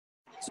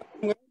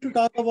I'm going to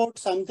talk about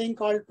something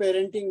called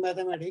parenting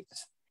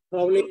mathematics.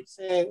 Probably it's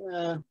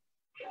a,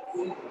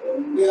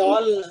 we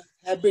all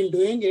have been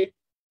doing it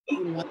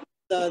in one or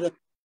the other.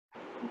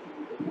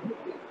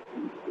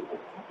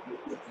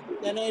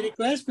 Can I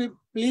request you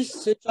please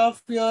switch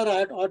off your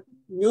or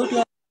mute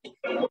your mic?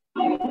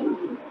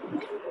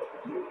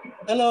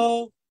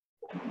 Hello.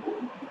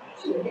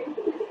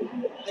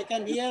 I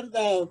can hear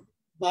the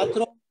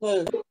bathroom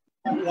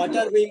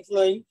water being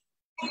flowing.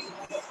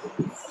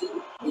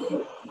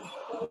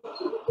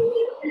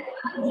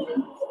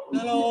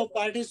 Hello,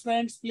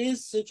 participants,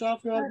 please switch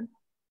off your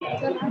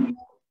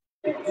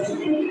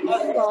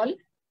call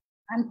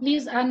and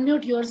please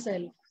unmute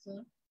yourself,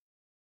 sir.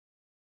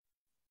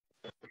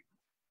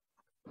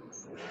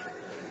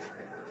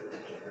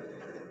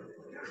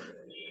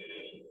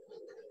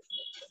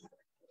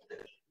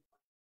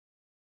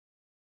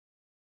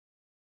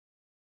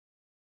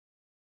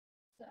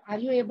 Are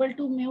you able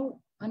to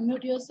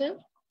unmute yourself?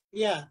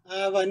 Yeah, I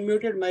have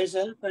unmuted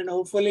myself and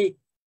hopefully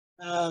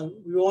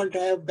we won't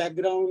have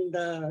background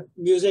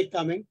music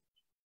coming.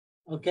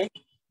 Okay,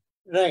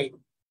 right.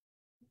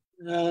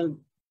 As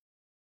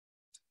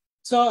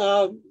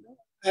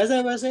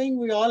I was saying,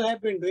 we all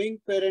have been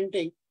doing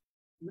parenting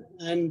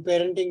and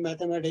parenting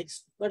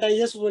mathematics, but I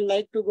just would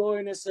like to go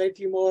in a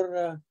slightly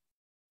more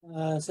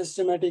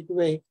systematic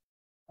way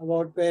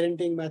about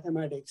parenting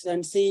mathematics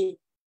and see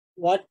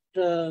what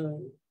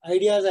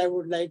ideas I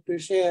would like to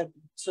share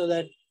so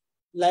that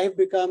life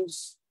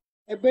becomes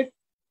a bit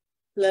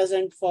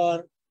pleasant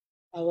for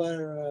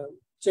our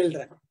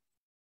children.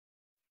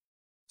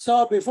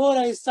 So before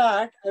I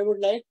start, I would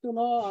like to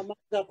know among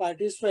the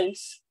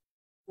participants,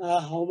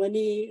 how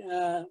many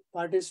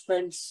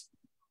participants,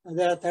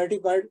 there are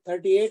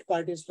 38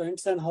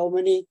 participants, and how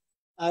many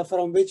are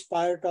from which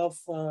part of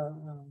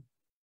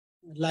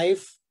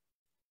life.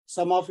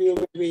 Some of you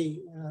will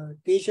be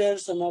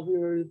teachers, some of you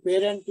will be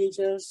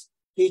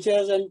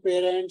teachers and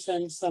parents,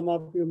 and some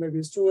of you may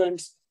be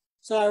students.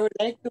 So I would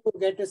like to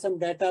get some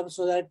data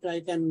so that I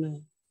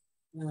can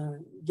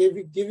give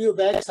you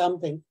back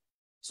something.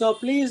 So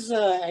please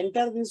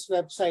enter this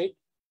website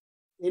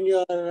in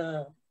your,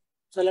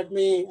 so let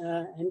me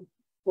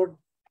put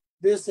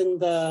this in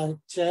the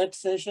chat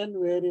session.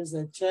 Where is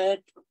the chat?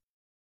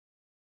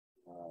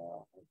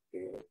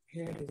 Okay,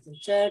 here is the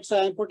chat. So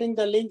I'm putting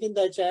the link in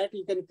the chat.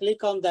 You can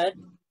click on that.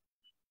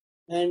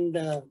 And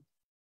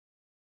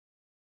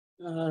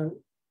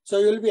so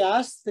you'll be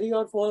asked 3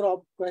 or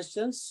 4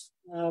 questions.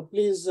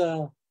 Please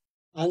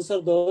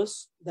answer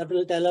those. That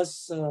will tell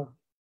us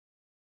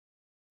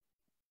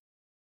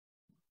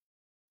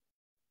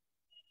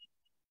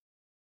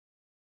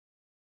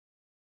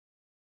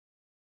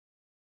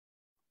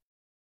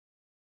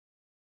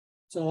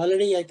so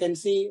already I can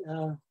see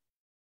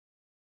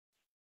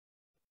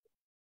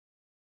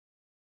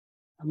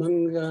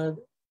among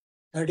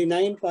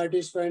 39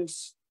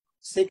 participants,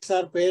 6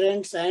 are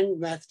parents and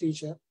math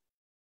teacher.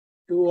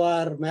 2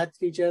 are math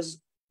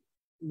teachers,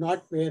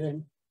 not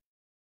parent.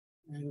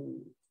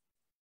 And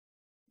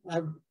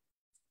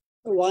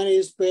 1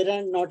 is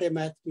parent, not a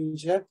math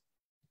teacher.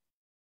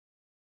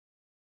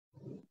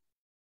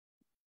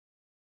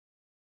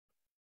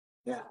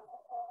 Yeah,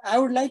 I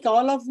would like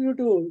all of you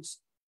to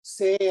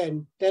say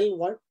and tell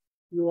what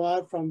you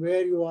are, from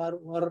where you are,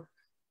 or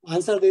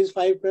answer these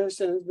 5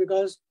 questions,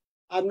 because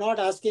I'm not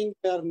asking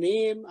your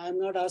name, I'm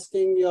not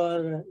asking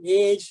your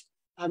age,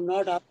 I'm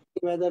not asking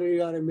whether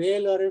you are a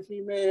male or a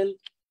female.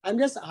 I'm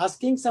just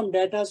asking some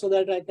data so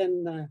that I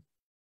can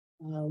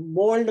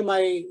mold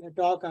my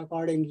talk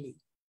accordingly.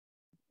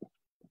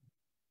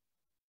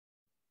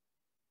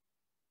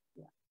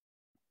 Yeah.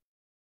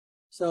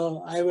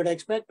 So I would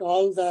expect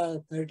all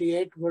the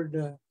 38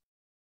 would,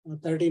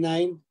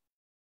 39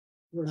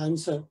 would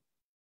answer.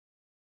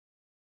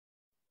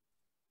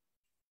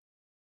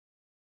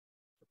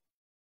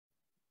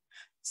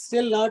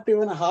 Still not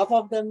even half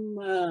of them,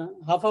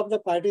 half of the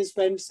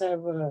participants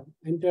have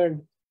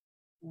entered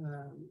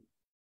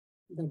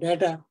the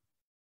data.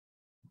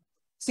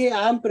 See,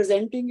 I'm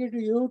presenting it to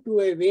you to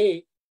a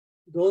way,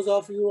 those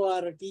of you who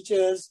are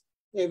teachers,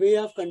 a way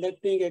of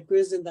conducting a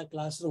quiz in the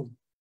classroom.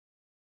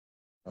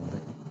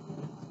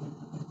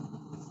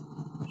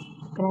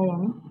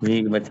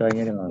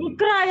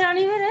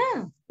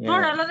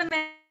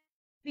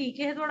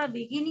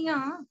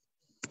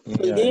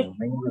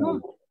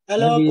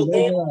 Hello,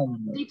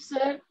 Kuldeep,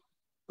 sir.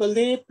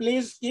 Kuldeep,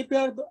 please keep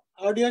your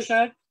audio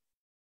shut.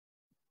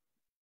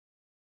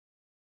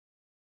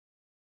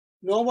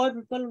 No more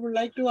people would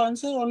like to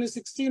answer. Only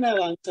 16 have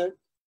answered.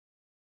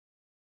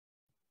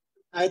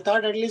 I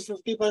thought at least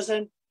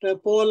 50%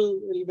 poll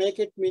will make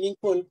it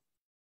meaningful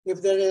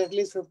if there are at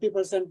least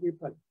 50%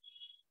 people.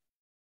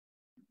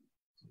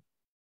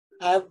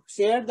 I have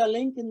shared the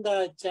link in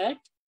the chat.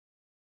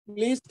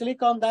 Please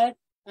click on that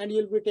and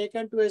you'll be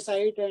taken to a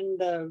site and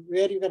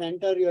where you can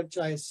enter your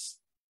choice.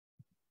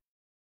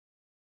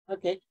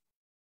 Okay.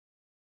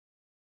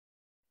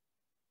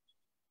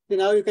 So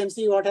now you can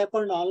see what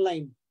happened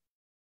online.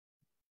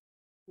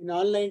 In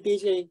online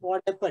teaching,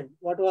 what happened?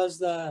 What was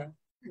the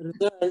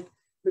result?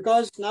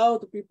 because now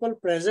the people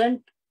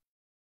present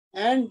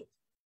and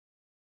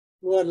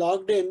who are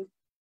logged in,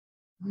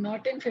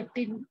 not in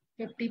 50%.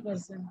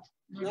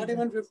 not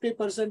even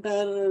 50%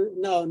 are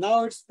now.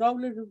 Now it's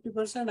probably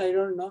 50%. I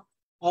don't know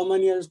how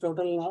many is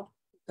total now.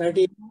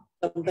 30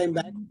 sometime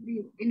back.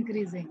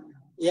 Increasing.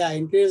 Yeah,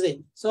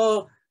 increasing.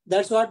 So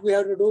that's what we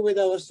have to do with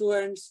our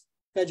students,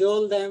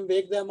 cajole them,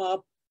 wake them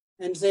up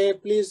and say,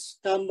 please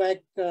come back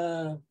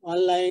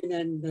online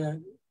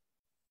and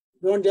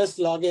don't just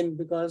log in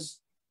because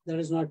that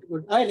is not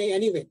good.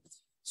 Anyway,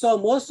 so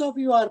most of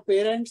you are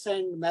parents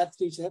and math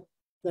teacher.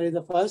 That is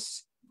the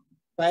first.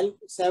 Well,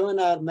 7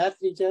 are math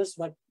teachers,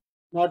 but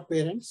not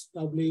parents.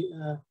 Probably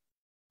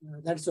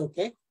that's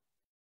okay.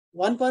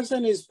 One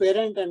person is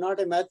parent and not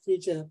a math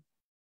teacher,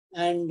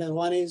 and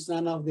one is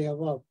none of the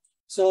above.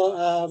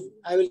 So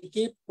I will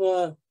keep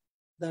the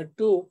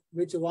two,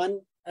 which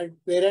one a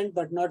parent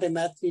but not a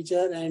math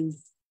teacher and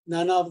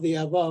none of the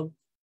above,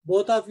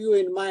 both of you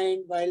in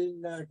mind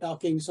while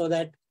talking, so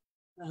that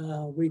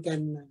we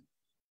can,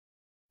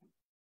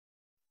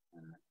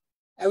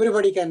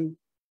 everybody can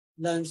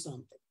learn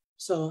something.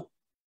 So,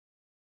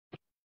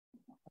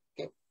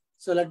 okay.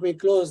 So let me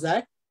close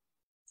that.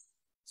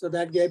 So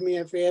that gave me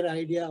a fair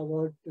idea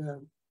about,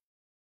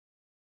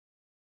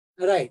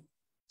 right.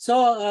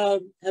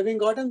 So having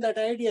gotten that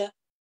idea,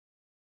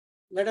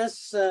 let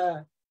us,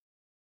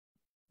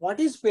 what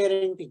is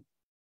parenting?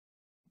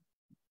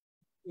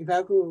 If I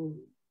have to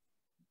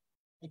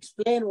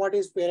explain what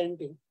is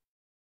parenting,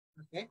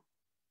 okay.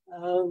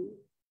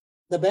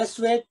 The best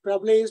way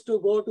probably is to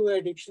go to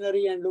a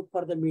dictionary and look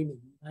for the meaning,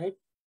 right?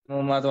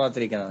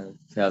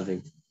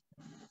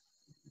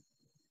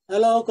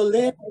 Hello,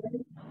 Kuldeep.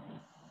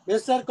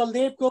 Mr.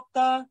 Kuldeep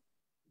Gupta.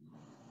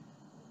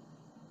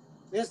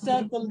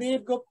 Mr.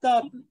 Kuldeep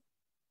Gupta.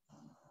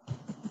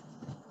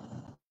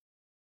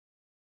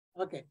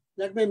 Okay,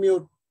 let me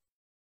mute.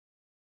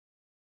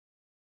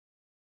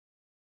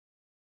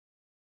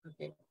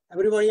 Okay,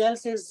 everybody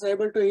else is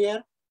able to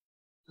hear?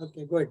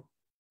 Okay, good.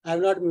 I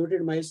have not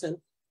muted myself.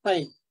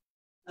 Fine.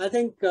 I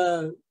think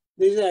this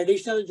is an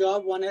additional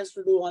job one has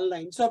to do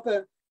online. So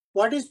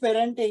what is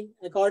parenting?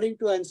 According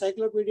to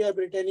Encyclopedia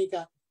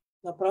Britannica,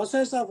 the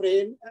process of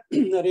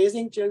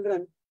raising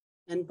children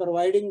and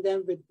providing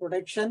them with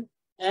protection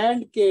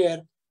and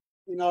care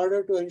in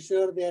order to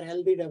ensure their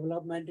healthy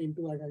development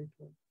into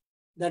adulthood.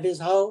 That is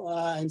how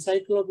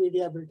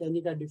Encyclopedia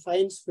Britannica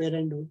defines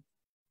parenthood.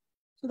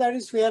 So that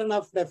is fair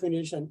enough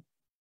definition.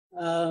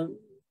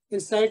 In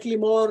slightly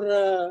more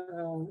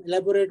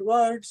elaborate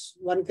words,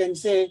 one can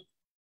say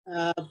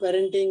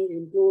parenting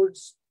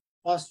includes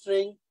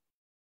fostering,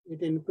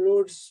 it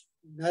includes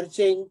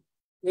nurturing,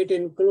 it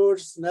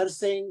includes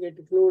nursing, it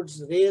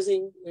includes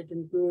raising, it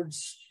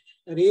includes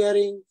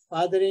rearing,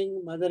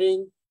 fathering,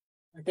 mothering,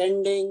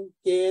 attending,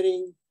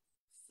 caring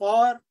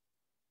for,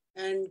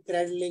 and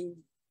cradling,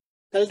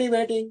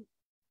 cultivating,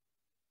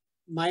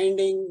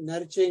 minding,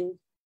 nurturing,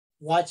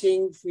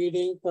 watching,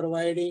 feeding,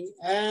 providing,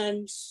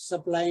 and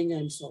supplying,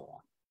 and so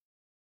on.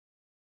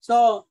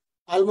 So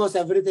almost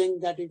everything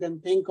that you can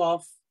think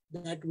of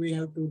that we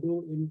have to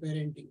do in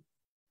parenting.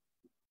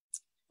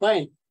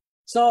 Fine.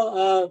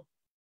 So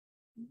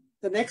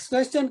the next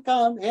question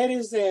comes. Here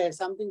is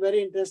something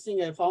very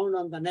interesting I found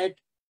on the net.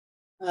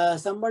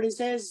 Somebody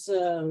says,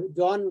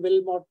 John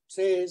Wilmot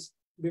says,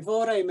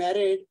 before I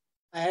married,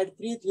 I had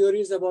 3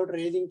 theories about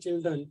raising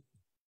children.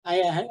 I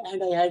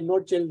had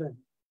no children.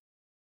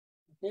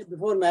 Okay,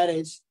 before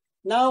marriage.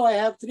 Now I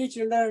have 3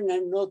 children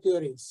and no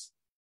theories.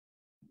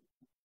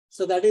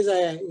 So that is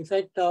an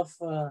effect of,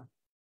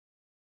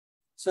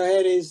 so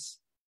here is,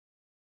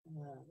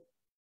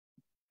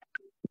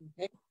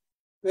 okay.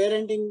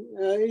 Parenting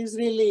is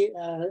really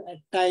at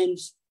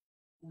times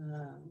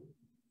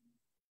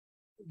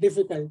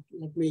difficult,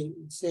 let me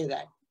say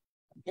that,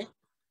 okay.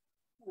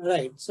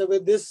 Right, so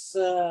with this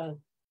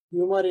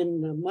humor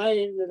in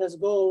mind, let us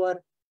go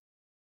over,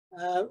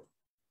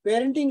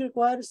 parenting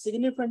requires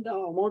significant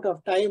amount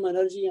of time,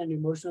 energy, and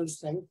emotional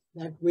strength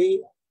that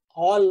we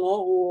all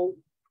know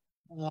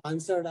who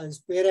answered as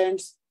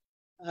parents.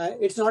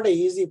 It's not an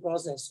easy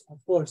process,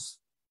 of course.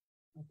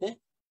 Okay.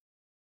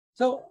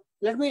 So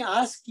let me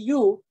ask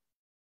you,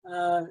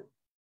 the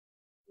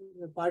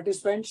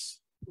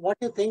participants, what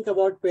you think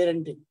about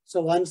parenting.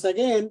 So once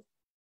again,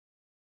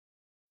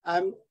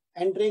 I'm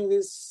entering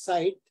this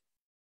site,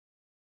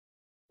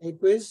 a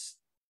quiz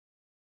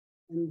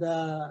in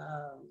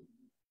the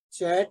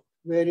chat.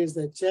 Where is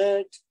the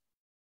chat?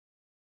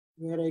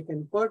 Where I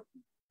can put,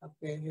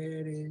 okay,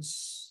 here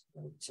is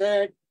the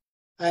chat.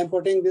 I'm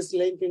putting this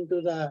link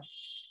into the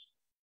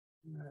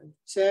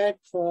chat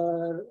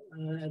for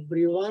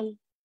everyone.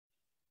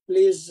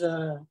 Please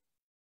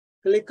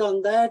click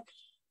on that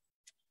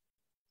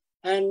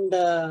and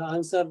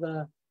answer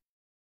the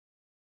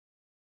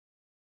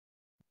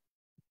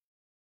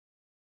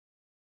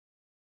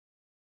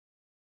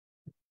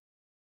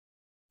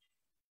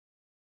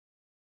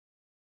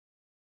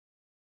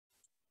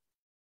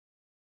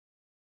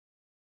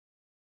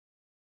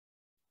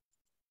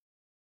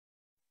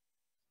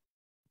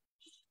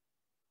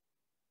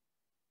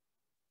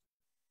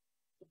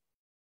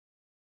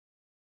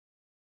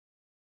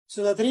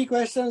So the three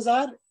questions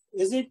are,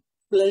 is it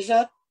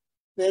pleasure,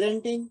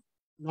 parenting,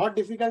 not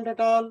difficult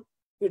at all?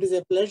 It is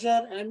a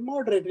pleasure and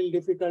moderately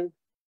difficult.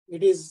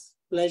 It is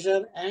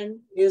pleasure and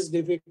is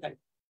difficult.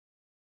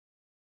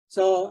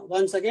 So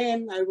once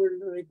again, I would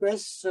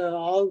request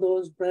all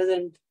those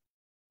present,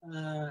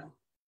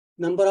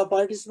 number of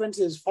participants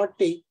is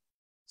 40.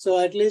 So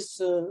at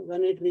least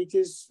when it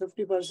reaches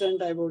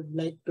 50%, I would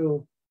like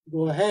to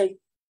go ahead.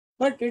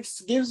 But it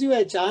gives you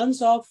a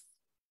chance of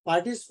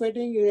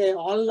participating in an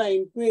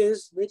online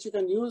quiz, which you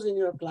can use in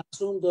your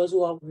classroom, those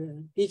who are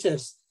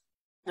teachers.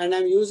 And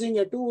I'm using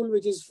a tool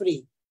which is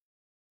free.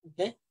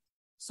 Okay.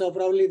 So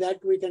probably that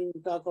we can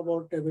talk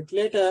about a bit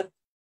later.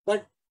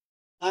 But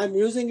I'm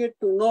using it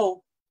to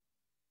know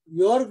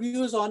your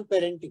views on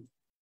parenting.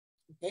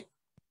 Okay.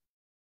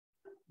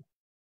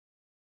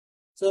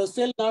 So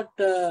still not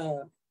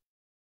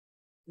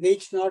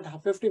reached not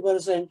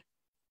 50%.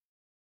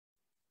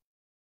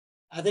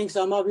 I think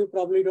some of you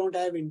probably don't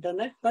have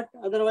internet, but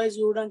otherwise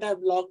you wouldn't have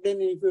logged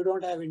in if you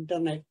don't have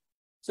internet.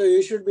 So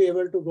you should be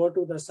able to go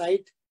to the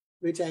site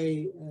which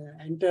I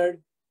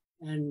entered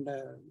and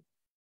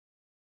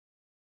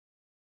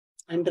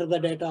enter the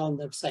data on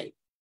that site.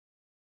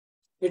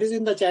 It is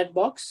in the chat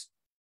box.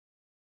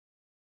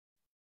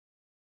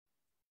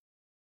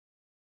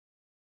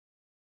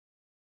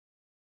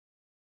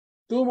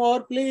 Two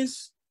more,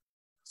 please,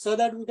 so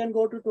that we can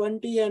go to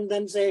 20 and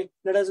then say,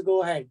 let us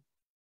go ahead.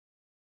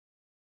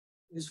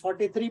 There's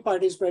 43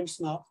 participants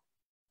now,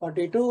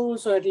 42,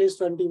 so at least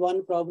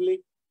 21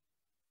 probably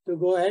to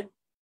go ahead,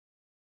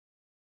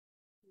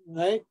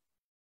 right?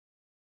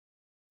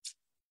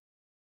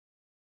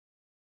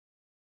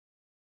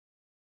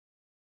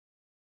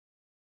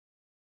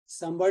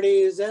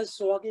 Somebody is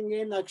just walking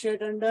in, Akshay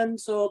Tandon,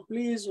 so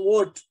please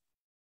vote.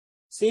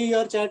 See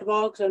your chat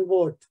box and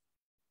vote.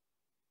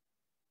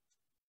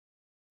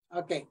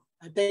 Okay,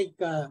 I think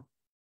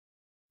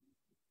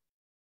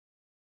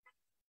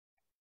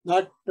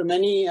not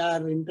many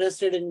are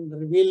interested in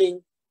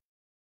revealing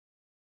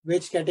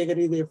which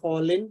category they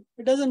fall in.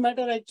 It doesn't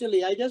matter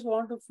actually. I just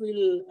want to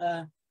feel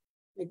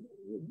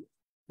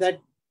that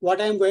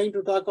what I'm going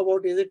to talk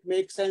about, is it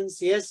make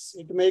sense? Yes,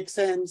 it makes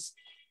sense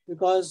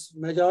because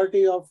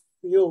majority of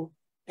you,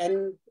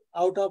 10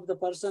 out of the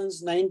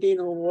persons, 19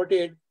 who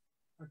voted,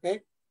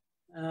 okay,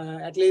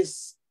 at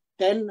least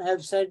 10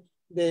 have said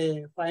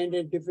they find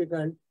it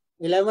difficult.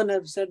 11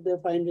 have said they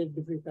find it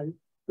difficult.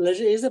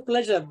 Pleasure is a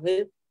pleasure.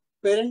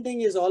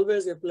 Parenting is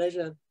always a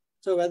pleasure.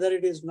 So whether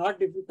it is not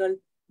difficult,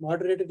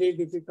 moderately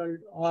difficult,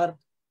 or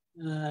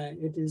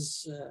it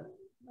is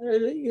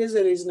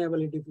a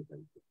reasonably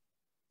difficult.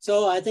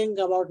 So I think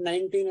about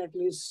 19 at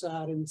least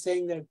are in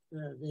saying that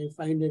they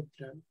find it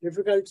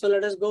difficult. So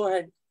let us go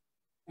ahead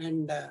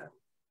and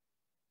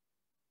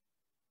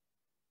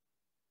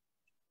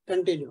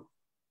continue.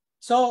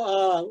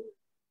 So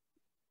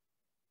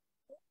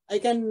I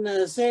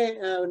can say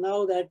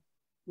now that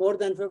more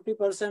than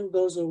 50%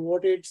 those who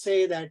voted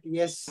say that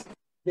yes,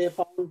 they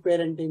found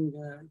parenting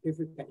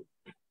difficult.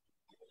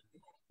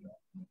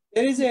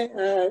 There is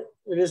a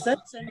research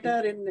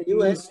center in the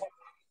US.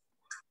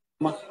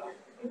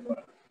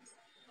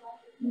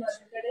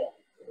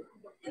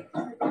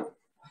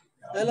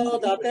 Hello,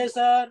 Date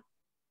sir.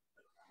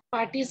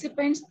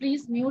 Participants,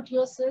 please mute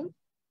yourself.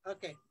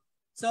 Okay.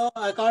 So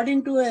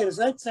according to a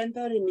research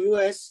center in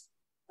US,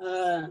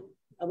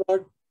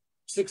 about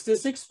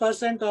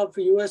 66% of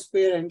US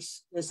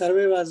parents, a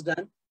survey was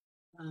done.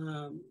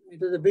 It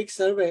was a big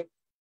survey.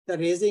 The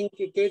raising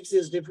kids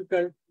is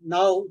difficult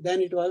now than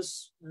it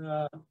was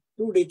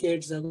 2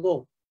 decades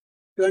ago.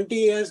 20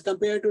 years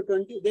compared to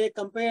 20, they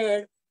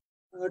compared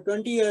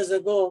 20 years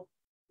ago,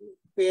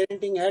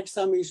 parenting had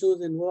some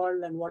issues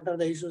involved and what are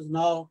the issues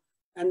now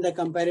and the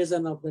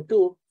comparison of the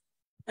two.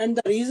 And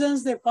the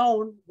reasons they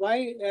found why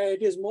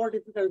it is more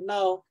difficult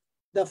now,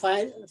 the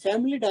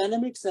family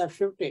dynamics have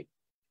shifted.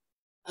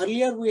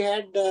 Earlier, we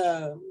had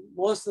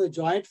most of the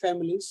joint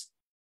families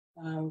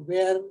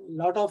where a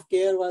lot of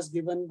care was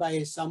given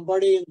by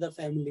somebody in the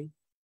family.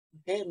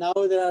 Okay, now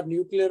there are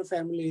nuclear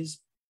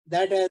families.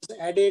 That has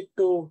added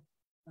to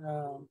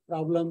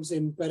problems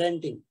in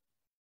parenting.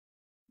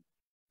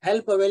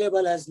 Help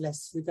available has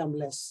become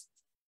less.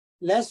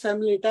 Less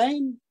family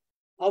time.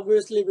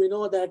 Obviously, we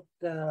know that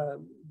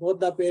both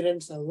the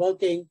parents are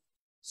working,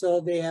 so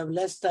they have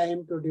less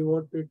time to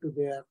devote it to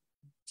their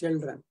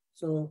children.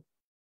 So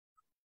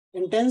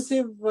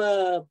intensive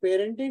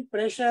parenting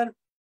pressure,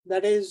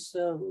 that is,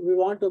 we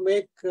want to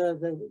make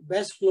the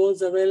best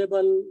clothes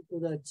available to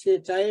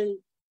the child,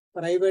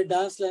 private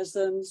dance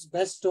lessons,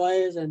 best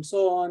toys, and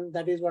so on.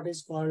 That is what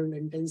is called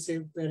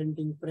intensive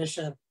parenting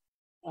pressure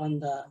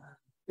on the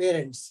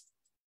parents.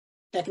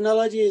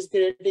 Technology is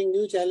creating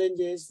new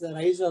challenges, the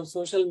rise of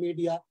social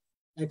media,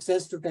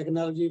 access to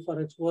technology for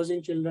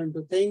exposing children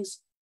to things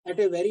at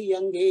a very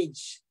young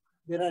age.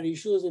 There are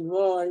issues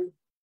involved,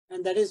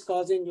 and that is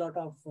causing a lot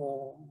of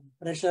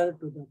pressure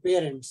to the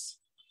parents.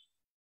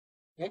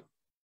 Okay.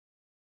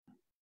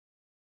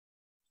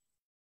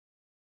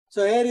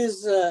 So here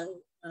is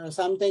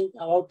something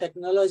about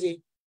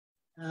technology.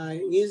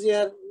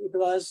 easier it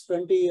was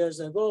 20 years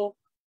ago.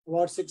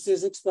 About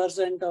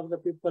 66% of the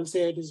people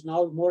say it is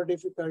now more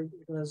difficult.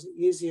 It was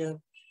easier.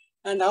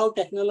 And how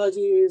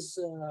technology is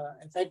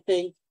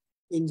affecting,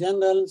 in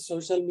general,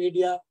 social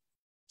media,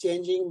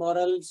 changing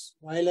morals,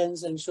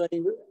 violence, and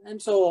showing,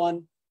 and so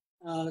on.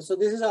 So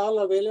this is all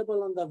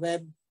available on the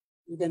web.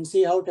 You can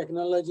see how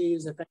technology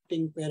is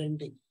affecting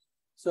parenting.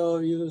 So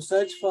you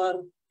search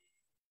for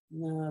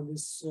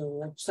this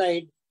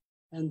website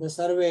and the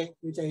survey,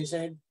 which I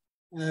said,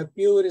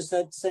 Pew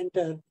Research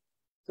Center.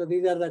 So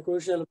these are the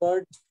crucial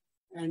words.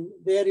 And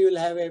there you will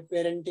have a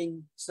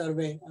parenting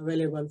survey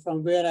available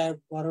from where I have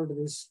borrowed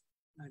this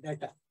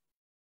data.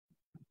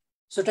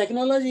 So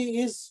technology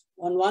is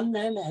on one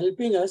hand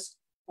helping us,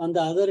 on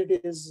the other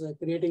it is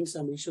creating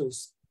some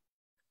issues.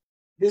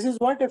 This is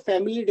what a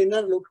family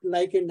dinner looked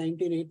like in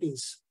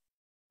 1980s,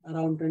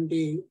 around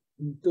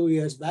 22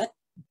 years back,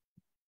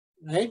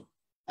 right?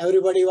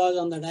 Everybody was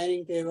on the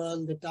dining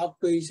table, they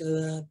talked to each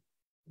other,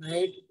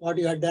 right? What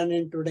you had done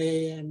in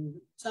today, and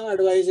some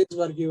advices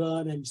were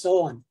given and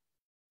so on.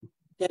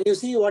 Can you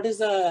see what is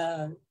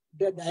the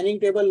dining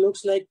table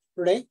looks like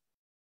today?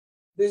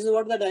 This is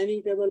what the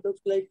dining table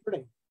looks like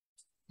today.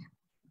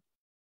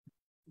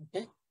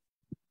 Okay.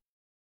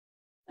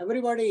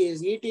 Everybody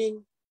is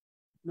eating,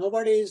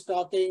 nobody is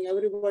talking,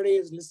 everybody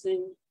is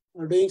listening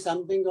or doing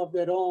something of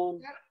their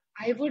own.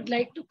 I would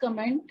like to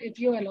comment, if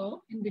you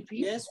allow, in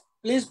between. Yes,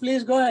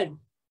 please go ahead.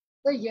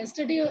 So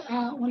yesterday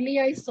only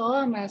I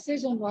saw a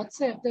message on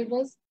WhatsApp that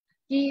was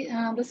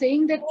the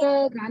saying that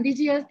Gandhi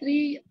ji has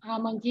three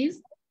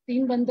monkeys,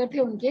 तीन बंदर थे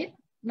उनके,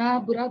 ना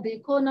बुरा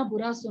देखो ना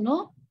बुरा सुनो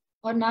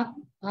और ना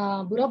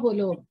बुरा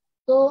बोलो.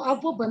 तो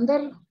अब वो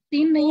बंदर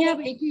तीन नहीं है,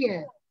 अब एक ही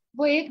है.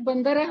 वो एक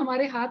बंदर है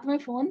हमारे हाथ में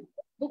फोन,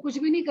 वो कुछ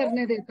भी नहीं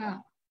करने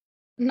देता,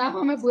 ना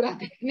हमें बुरा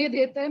देखने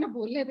देता है, ना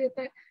बोलने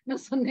देता है, ना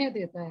सुनने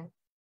देता है.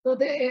 So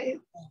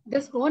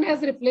this phone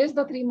has replaced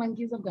the three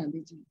monkeys of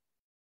Gandhi ji.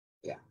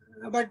 Yeah,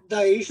 but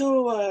the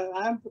issue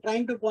I am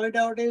trying to point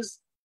out is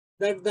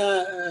that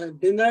the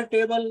dinner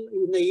table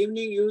in the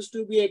evening used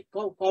to be a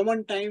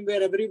common time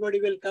where everybody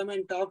will come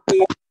and talk to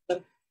each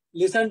other,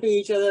 listen to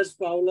each other's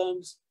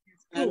problems,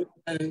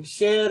 and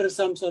share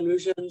some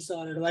solutions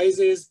or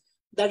advices.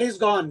 That is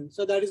gone.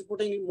 So that is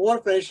putting more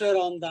pressure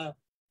on the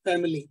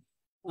family,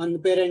 on the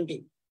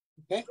parenting.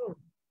 Okay.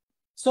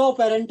 So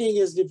parenting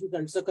is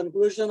difficult. So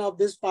conclusion of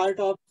this part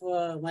of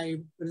my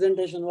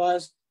presentation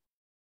was,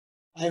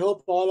 I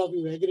hope all of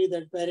you agree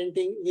that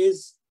parenting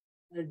is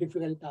a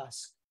difficult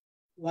task,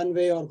 one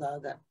way or the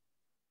other.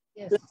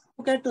 Yes. Let's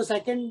look at the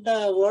second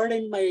word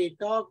in my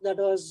talk, that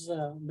was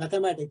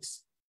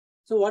mathematics.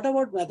 So what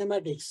about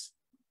mathematics?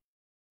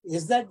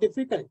 Is that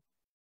difficult?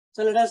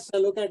 So let us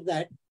look at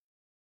that.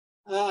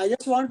 I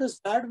just want to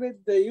start with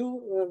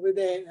with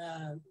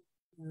a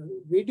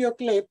video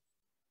clip,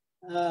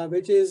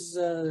 which is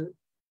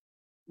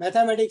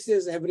mathematics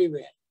is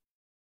everywhere.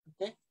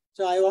 Okay,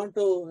 so I want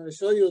to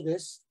show you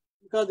this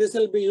because this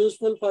will be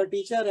useful for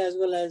teacher as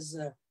well as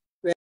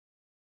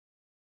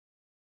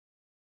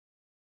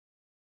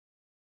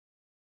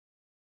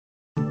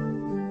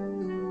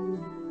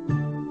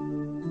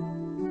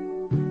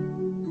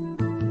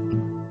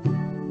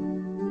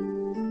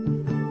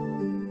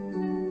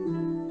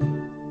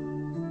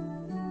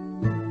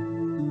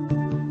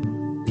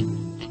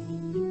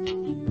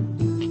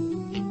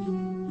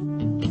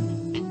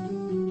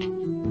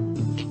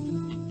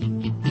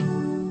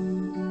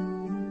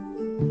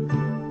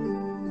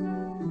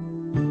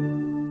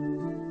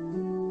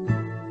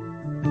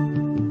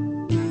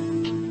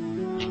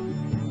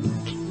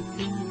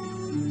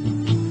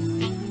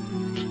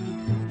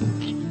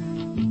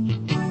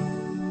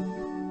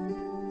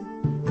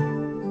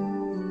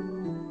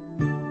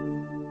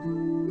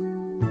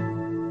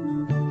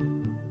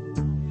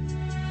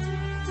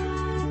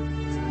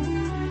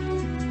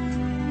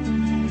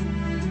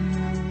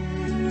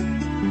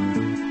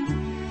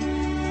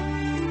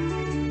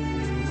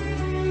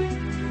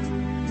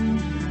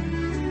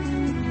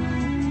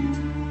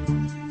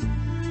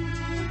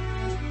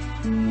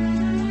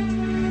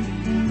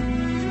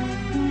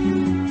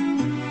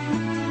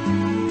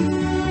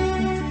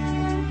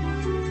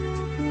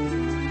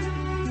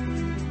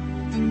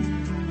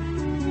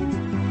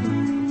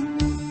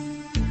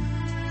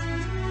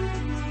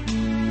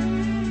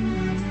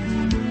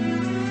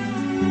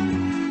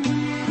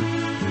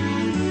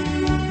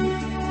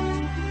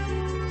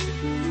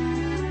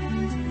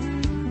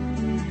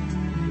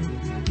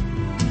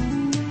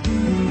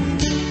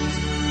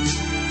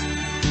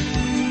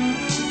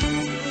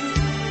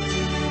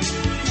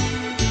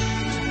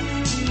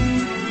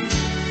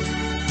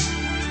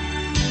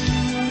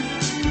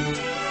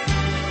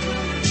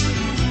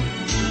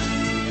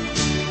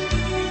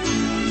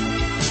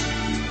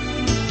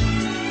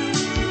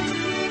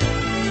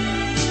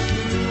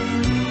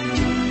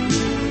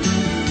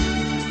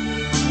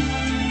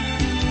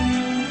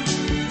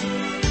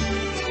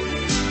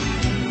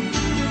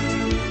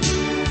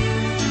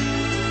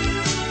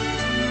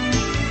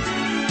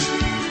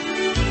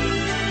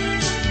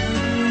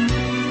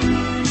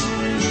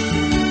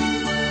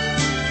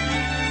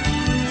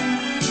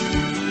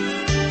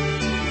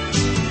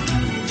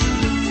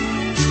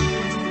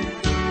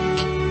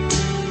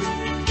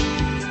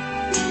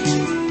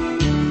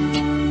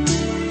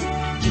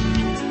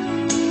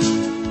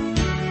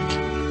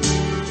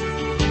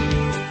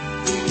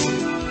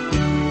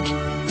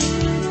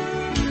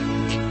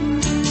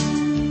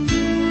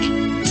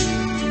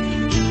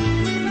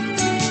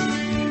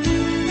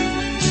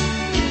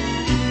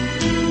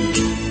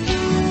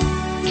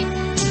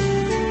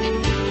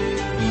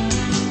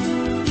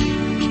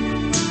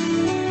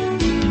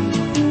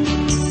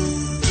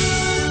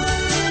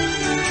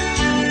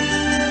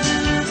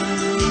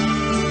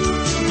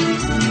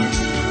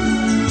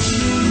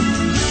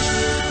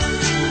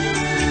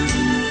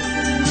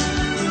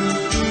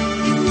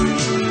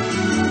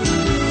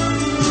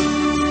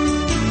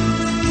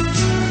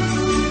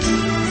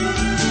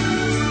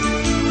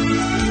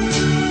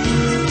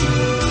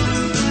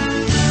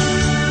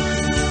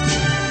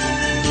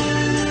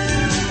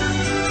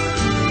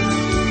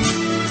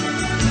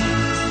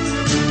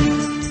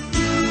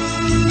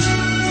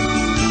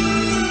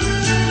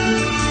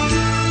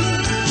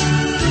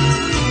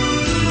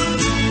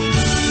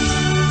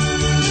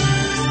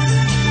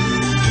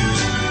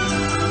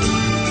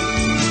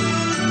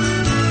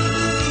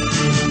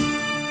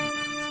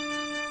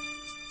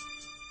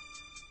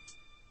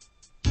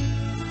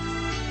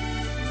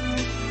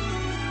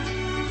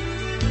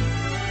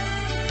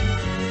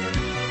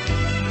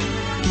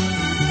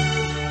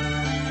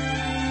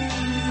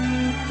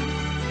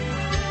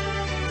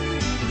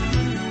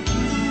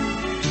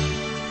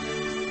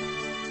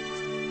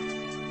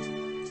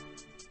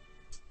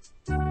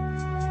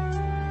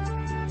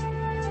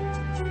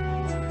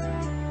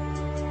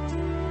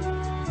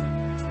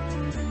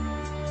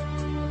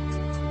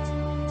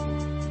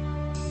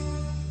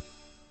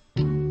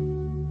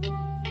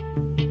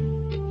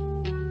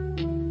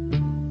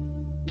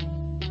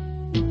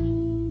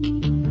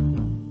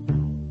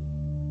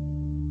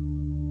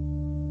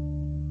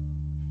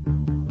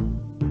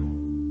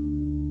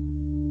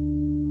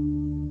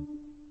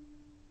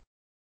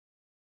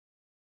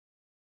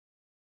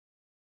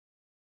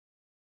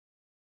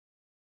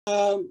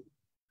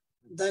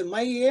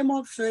My aim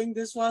of showing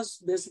this was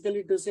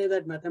basically to say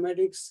that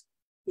mathematics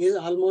is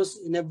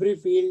almost in every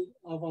field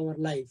of our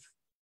life,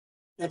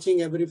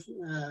 touching every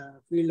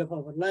field of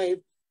our life.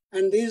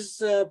 And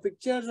these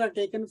pictures are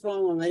taken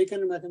from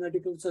American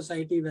Mathematical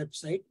Society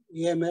website,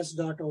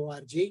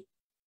 ams.org.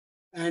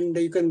 And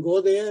you can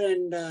go there,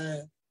 and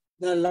there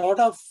are a lot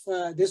of,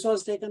 this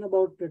was taken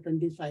about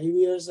 25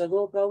 years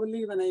ago,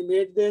 probably, when I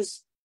made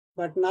this.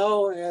 But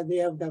now they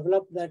have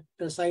developed that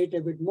site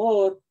a bit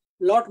more,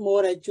 lot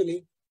more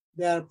actually.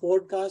 There are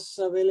podcasts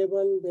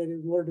available. There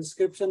is more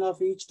description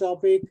of each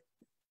topic.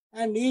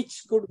 And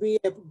each could be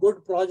a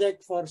good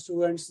project for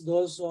students,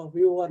 those of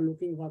you who are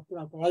looking for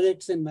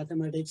projects in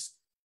mathematics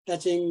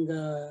touching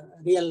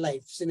real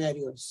life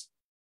scenarios.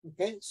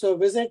 Okay, so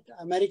visit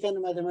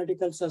American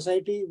Mathematical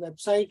Society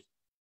website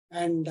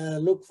and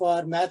look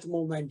for math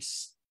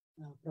movements,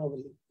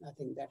 probably, I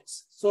think that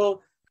is.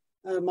 So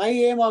my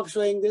aim of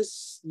showing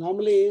this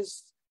normally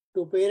is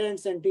to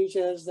parents and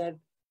teachers that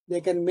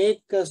they can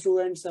make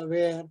students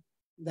aware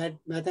that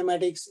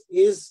mathematics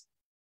is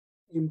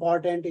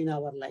important in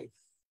our life.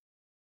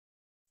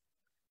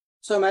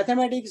 So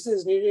mathematics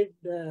is needed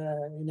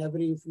in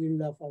every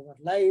field of our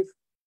life.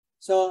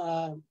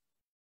 So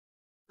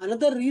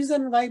another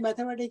reason why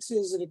mathematics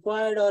is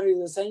required or is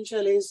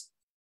essential is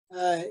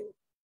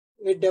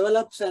it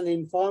develops an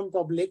informed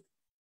public.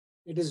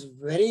 It is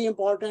very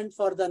important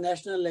for the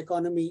national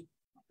economy.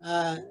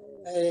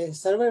 A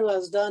survey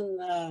was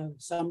done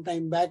some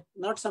time back,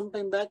 not some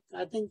time back,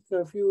 I think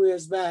a few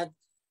years back.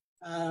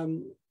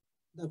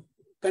 The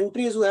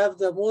countries who have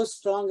the most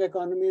strong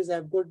economies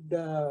have good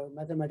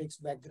mathematics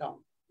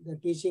background. The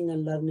teaching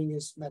and learning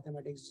is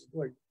mathematics is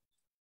good.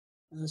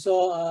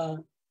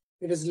 So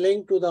it is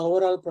linked to the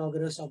overall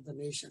progress of the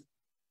nation.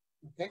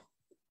 Okay.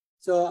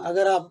 So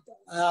अगर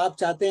आप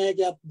चाहते हैं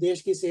कि आप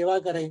देश की सेवा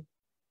करें,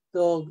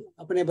 तो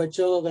अपने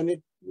बच्चों को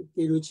गणित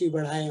की रुचि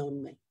बढ़ाएं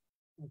उनमें.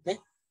 Okay.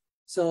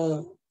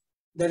 So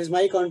that is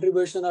my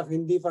contribution of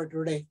Hindi for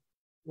today.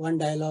 One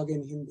dialogue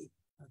in Hindi.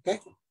 Okay.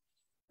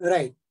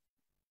 Right.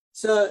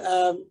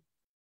 So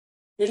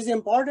it is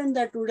important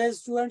that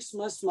today's students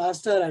must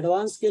master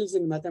advanced skills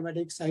in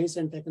mathematics, science,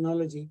 and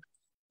technology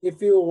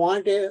if you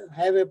want to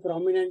have a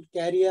prominent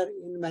career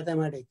in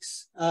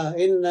mathematics,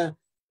 in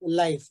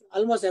life.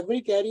 Almost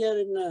every career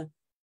in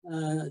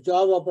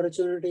job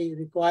opportunity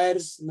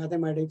requires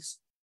mathematics.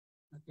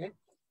 Okay,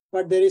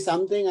 but there is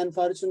something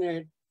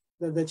unfortunate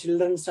that the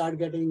children start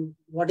getting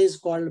what is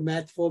called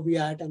math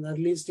phobia at an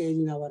early stage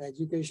in our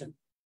education.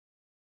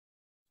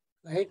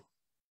 Right?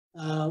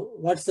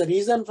 What's the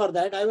reason for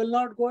that? I will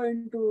not go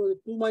into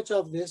too much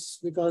of this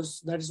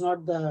because that is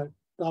not the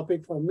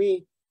topic for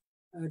me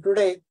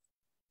today.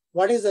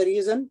 What is the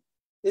reason?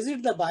 Is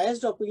it the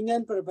biased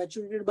opinion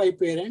perpetuated by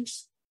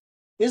parents?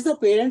 Is the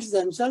parents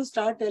themselves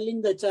start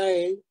telling the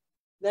child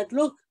that,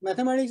 look,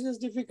 mathematics is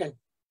difficult,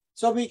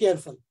 so be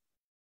careful.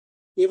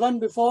 Even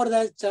before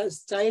that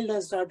child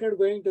has started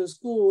going to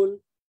school,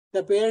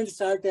 the parents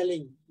start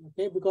telling,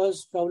 okay,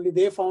 because probably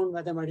they found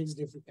mathematics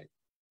difficult.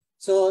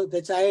 So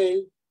the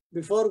child,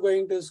 before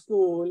going to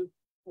school,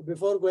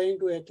 before going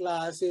to a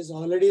class, is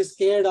already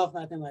scared of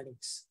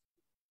mathematics.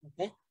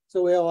 Okay,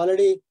 so we have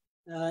already,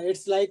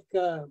 it's like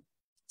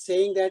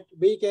saying that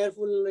be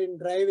careful in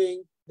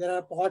driving, there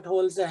are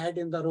potholes ahead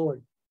in the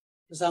road.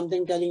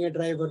 Something telling a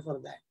driver for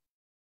that.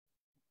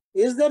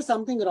 Is there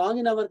something wrong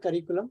in our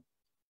curriculum?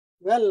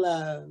 Well,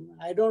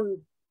 I don't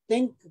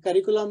think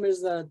curriculum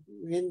is the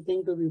main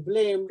thing to be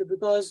blamed,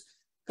 because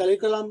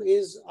curriculum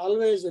is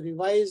always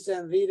revised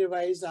and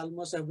re-revised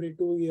almost every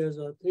 2 years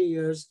or 3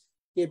 years,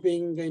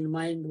 keeping in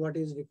mind what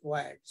is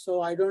required.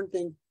 So I don't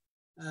think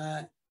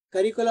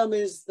curriculum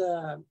is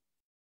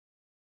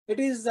it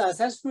is the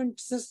assessment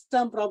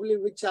system probably,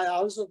 which I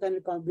also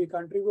can be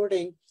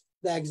contributing,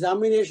 the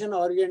examination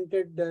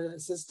oriented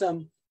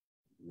system,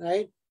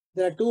 right?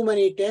 There are too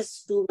many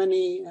tests, too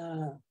many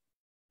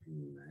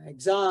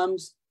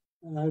exams,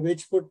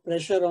 which put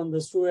pressure on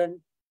the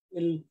student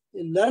in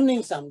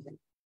learning something.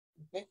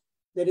 Okay,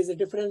 there is a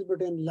difference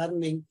between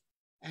learning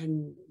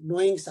and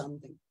knowing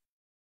something.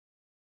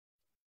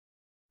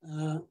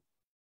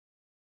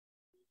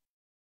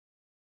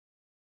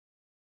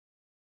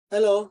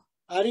 Hello,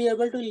 are you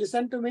able to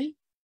listen to me?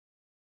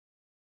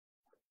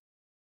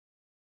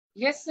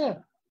 Yes,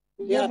 sir.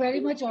 You're very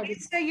much audible.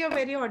 Yes, sir, you're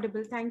very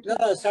audible. Thank you.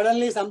 No,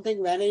 suddenly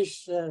something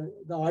vanished.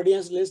 The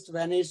audience list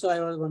vanished, so I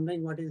was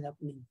wondering what is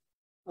happening.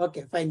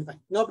 Okay, fine.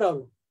 No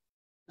problem.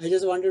 I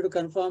just wanted to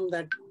confirm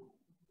that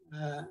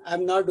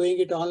I'm not doing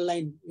it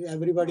online.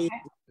 Everybody.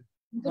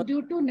 So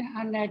due to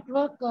a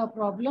network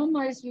problem,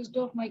 I switched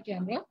off my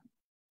camera.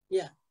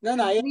 Yeah,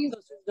 no, I also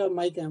switched off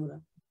my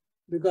camera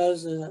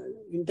because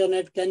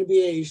internet can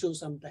be an issue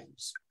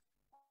sometimes.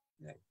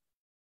 Right.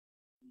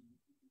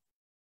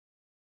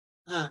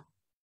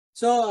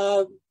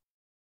 So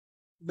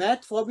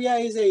math phobia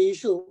is a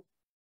issue,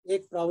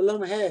 एक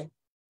problem है,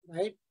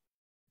 right?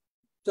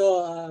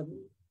 So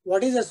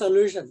what is the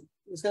solution?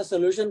 इसका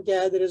solution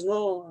क्या है? There is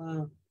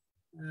no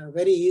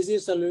very easy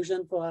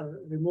solution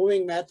for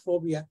removing math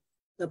phobia.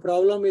 the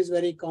problem is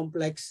very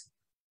complex,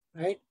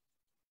 right?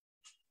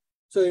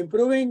 So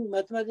improving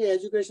mathematics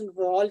education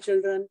for all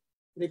children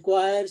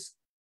requires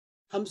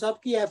हम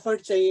सबकी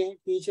effort चाहिए,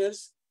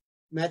 teachers,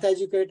 math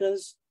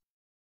educators,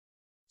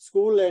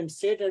 school and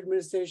state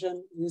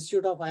administration,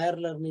 Institute of Higher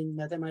Learning,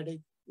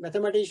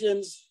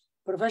 mathematicians,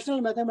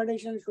 professional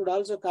mathematicians should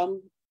also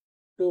come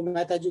to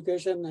math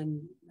education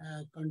and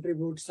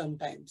contribute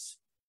sometimes.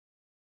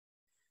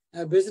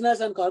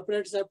 Business and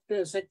corporate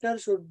sector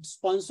should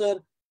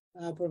sponsor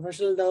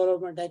professional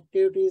development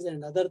activities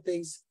and other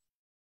things.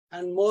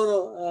 And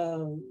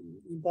more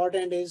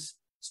important is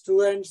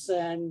students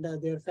and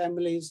their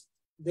families,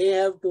 they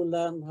have to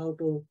learn how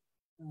to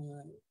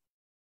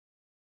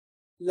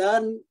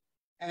learn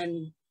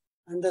and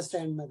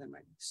understand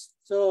mathematics.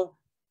 So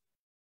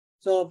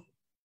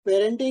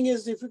parenting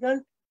is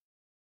difficult,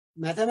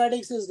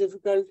 mathematics is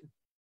difficult.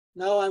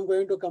 Now I'm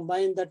going to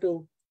combine the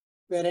two,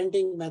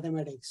 parenting,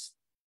 mathematics,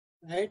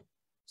 right?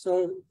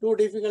 So two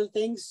difficult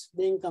things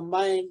being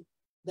combined,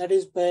 that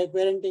is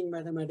parenting,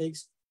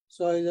 mathematics.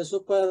 So it's a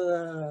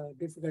super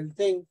difficult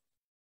thing.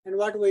 And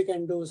what we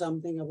can do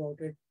something about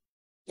it?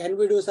 Can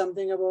we do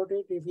something about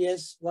it? If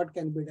yes, what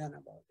can be done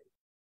about it?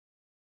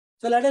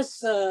 So let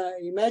us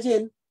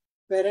imagine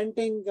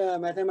parenting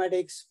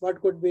mathematics.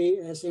 What could be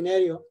a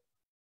scenario?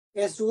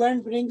 A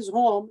student brings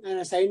home an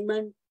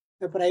assignment,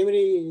 a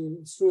primary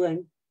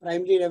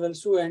level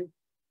student,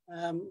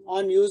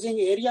 on using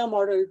area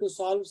model to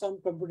solve some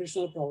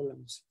computational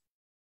problems.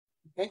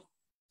 Okay,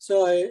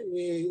 so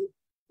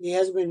he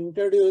has been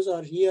introduced,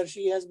 or he or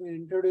she has been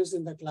introduced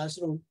in the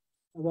classroom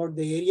about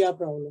the area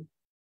problem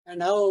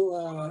and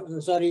how,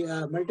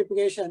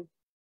 multiplication,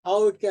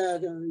 how it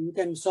you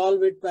can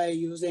solve it by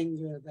using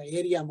the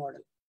area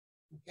model.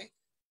 Okay.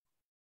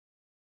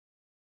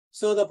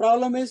 So the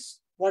problem is,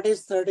 what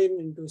is 13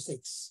 into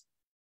 6?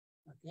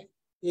 Okay.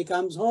 He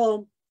comes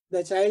home,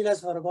 the child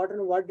has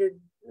forgotten what did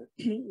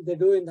they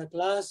do in the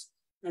class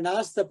and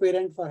asks the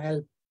parent for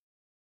help.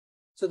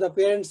 So the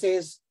parent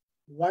says,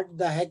 what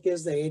the heck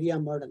is the area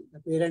model? The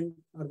parent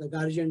or the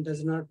guardian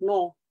does not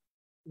know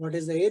what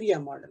is the area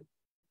model.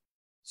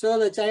 So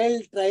the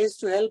child tries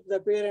to help the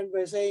parent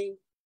by saying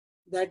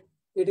that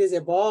it is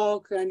a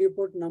box and you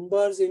put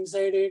numbers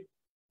inside it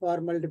for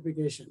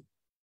multiplication.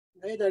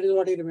 Right? That is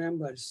what he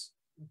remembers.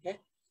 Okay.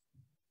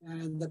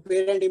 And the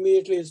parent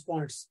immediately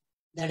responds,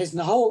 that is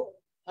now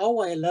how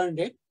I learned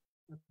it.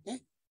 Okay.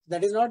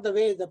 That is not the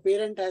way the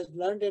parent has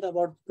learned it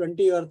about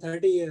 20 or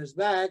 30 years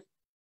back,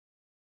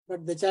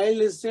 but the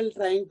child is still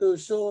trying to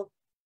show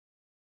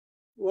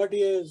what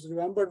he has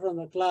remembered from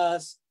the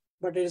class,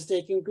 but it is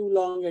taking too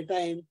long a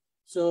time.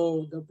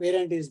 So the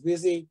parent is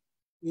busy.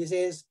 He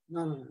says,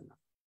 no.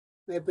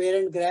 My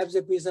parent grabs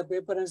a piece of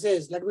paper and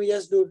says, let me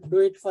just do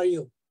it for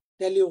you.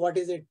 Tell you what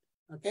is it.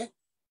 Okay.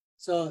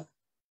 So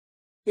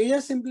he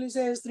just simply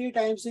says 3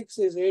 times 6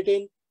 is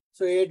 18.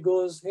 So 8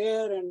 goes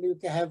here and you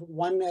can have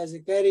 1 as a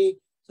carry.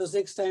 So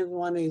 6 times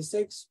 1 is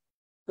 6.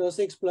 So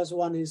 6 plus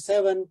 1 is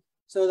 7.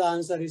 So the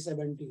answer is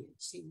 78.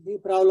 See, the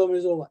problem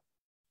is over.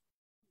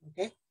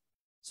 Okay.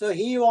 So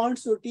he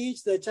wants to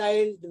teach the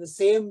child the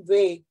same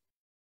way,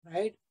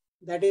 right?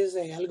 That is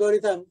an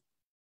algorithm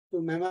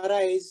to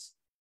memorize,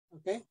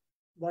 okay,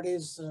 what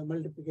is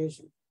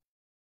multiplication.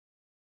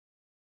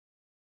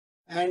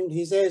 And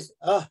he says,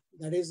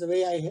 that is the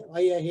way why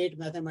I hate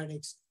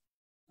mathematics.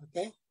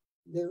 Okay.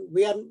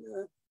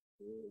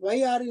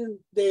 Why are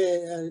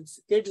the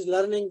kids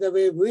learning the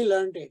way we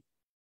learned it?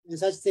 And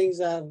such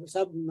things are,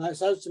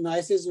 such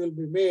noises will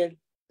be made.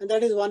 And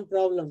that is one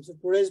problem. So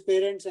today's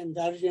parents and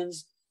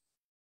guardians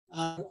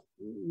are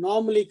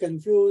normally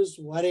confused,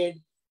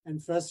 worried,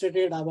 and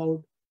frustrated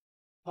about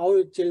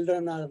how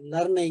children are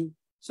learning.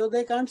 So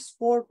they can't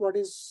support what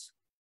is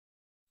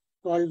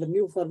called the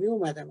new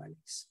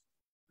mathematics.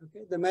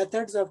 Okay, the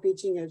methods of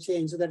teaching have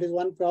changed. So that is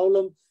one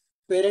problem.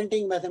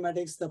 Parenting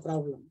mathematics, the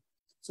problem.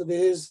 So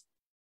this is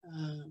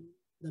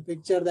the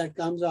picture that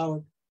comes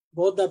out.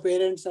 Both the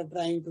parents are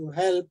trying to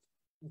help,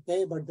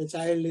 okay, but the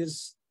child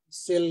is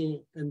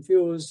still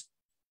confused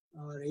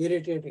or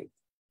irritated.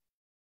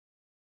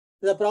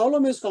 The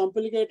problem is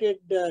complicated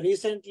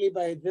recently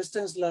by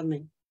distance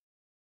learning,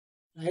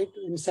 right?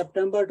 In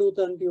September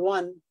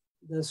 2021,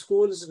 the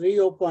schools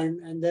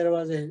reopened and there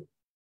was a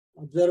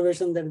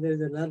observation that there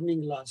is a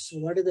learning loss. So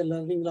what is the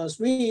learning loss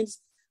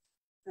means?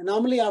 And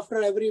normally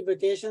after every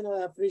vacation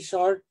or every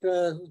short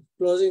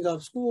closing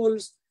of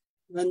schools,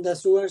 when the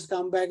students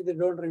come back, they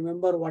don't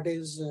remember what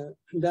is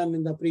done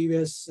in the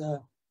previous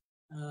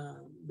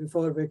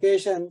before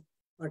vacation.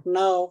 But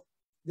now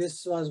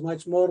this was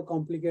much more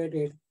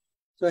complicated.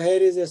 So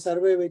here is a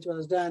survey which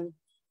was done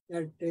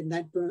that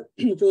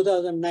in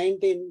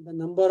 2019, the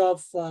number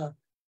of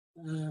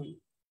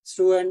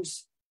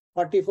students,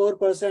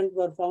 44%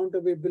 were found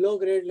to be below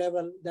grade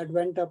level. That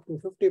went up to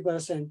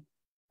 50%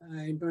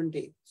 in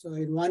 20. So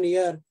in 1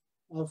 year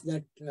of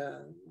that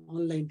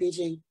online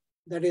teaching,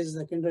 that is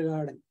the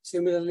kindergarten.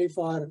 Similarly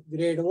for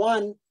grade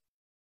 1,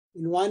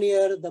 in 1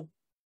 year, the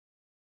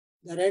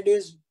red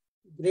is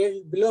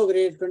grade below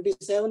grade,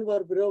 27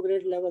 were below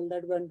grade level,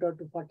 that went up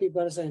to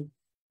 40%.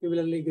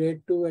 Similarly,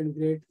 grade 2 and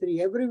grade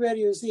 3. Everywhere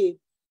you see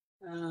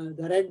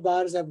the red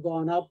bars have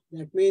gone up.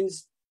 That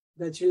means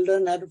the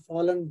children had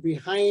fallen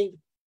behind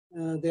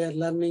their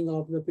learning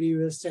of the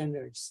previous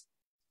standards.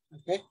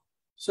 Okay.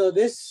 So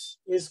this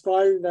is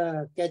called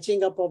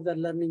catching up of the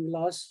learning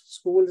loss.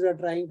 Schools are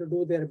trying to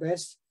do their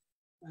best.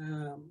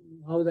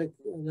 How the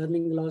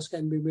learning loss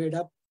can be made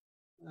up.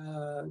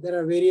 There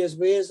are various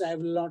ways. I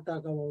will not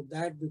talk about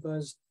that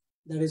because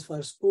that is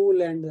for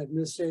school and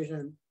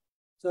administration.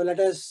 So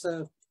let us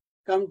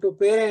come to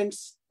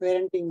parents,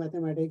 parenting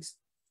mathematics.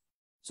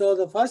 So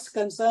the first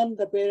concern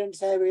the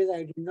parents have is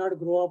I did not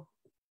grow up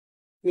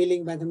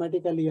feeling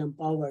mathematically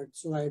empowered.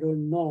 So I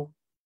don't know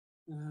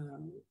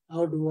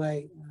how do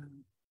I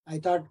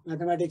thought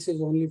mathematics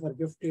is only for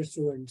gifted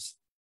students.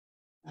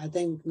 I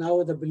think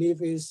now the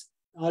belief is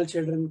all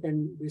children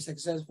can be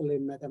successful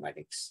in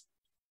mathematics.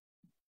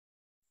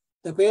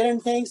 The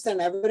parent thinks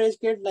an average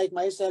kid like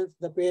myself,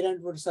 the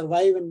parent would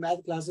survive in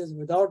math classes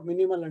without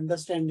minimal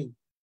understanding.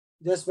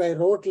 Just by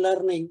rote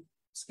learning,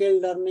 skill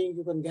learning,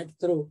 you can get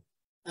through.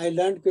 I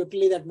learned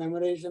quickly that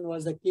memorization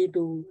was the key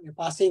to a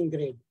passing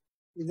grade.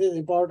 This is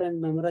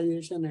important,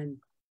 memorization and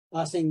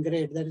passing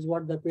grade. That is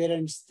what the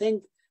parents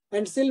think,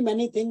 and still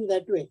many think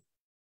that way.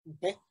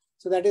 Okay,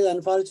 so that is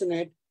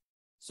unfortunate.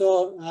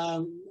 So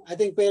I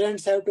think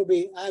parents have to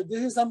be,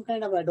 this is some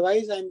kind of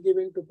advice I'm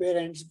giving to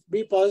parents.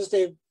 Be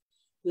positive.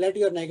 Let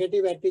your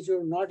negative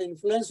attitude not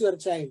influence your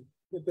child.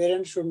 The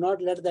parents should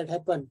not let that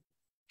happen.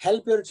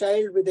 Help your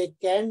child with a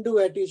can-do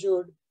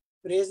attitude,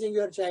 praising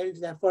your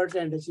child's efforts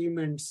and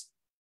achievements.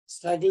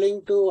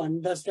 Struggling to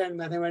understand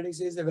mathematics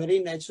is a very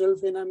natural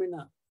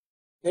phenomenon.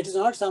 It is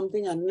not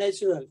something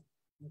unnatural.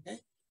 Okay?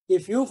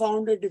 If you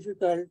found it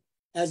difficult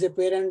as a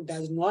parent,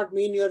 does not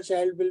mean your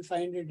child will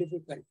find it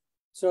difficult.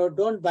 So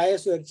don't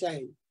bias your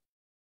child.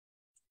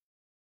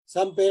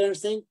 Some parents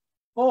think,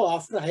 oh,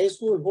 after high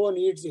school, who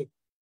needs it?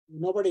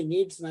 Nobody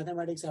needs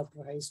mathematics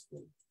after high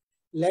school.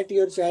 Let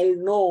your child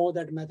know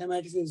that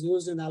mathematics is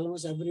used in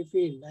almost every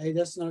field. I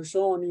just now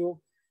shown you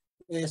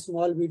a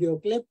small video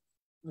clip.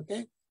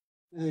 Okay.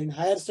 In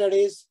higher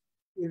studies,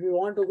 if you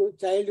want to go,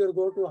 child, you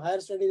go to higher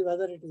studies,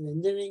 whether it is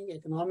engineering,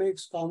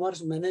 economics,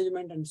 commerce,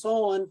 management, and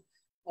so on,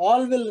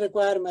 all will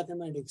require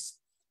mathematics.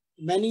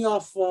 Many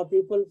of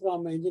people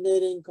from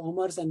engineering,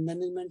 commerce, and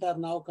management are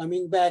now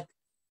coming back.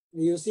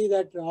 You see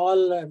that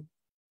all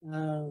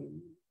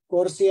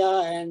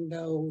Coursera and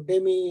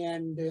Udemy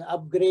and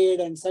Upgrade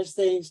and such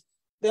things,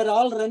 they're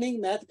all running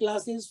math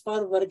classes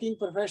for working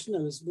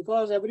professionals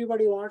because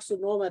everybody wants to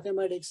know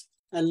mathematics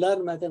and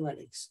learn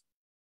mathematics.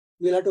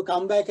 You'll have to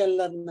come back and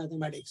learn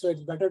mathematics. So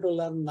it's better to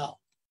learn now.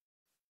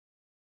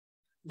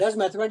 Does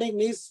mathematics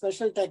need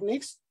special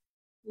techniques?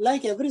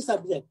 Like every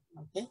subject,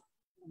 okay?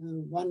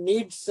 One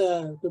needs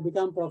to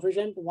become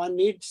proficient. One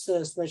needs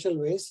special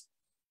ways,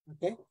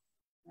 okay?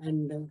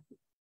 And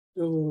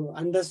to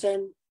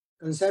understand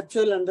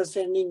conceptual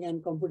understanding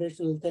and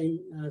computational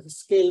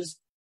skills,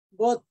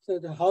 both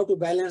how to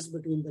balance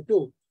between the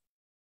two.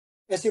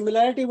 A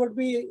similarity would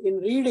be in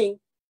reading.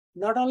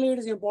 Not only it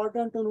is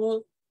important to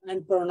know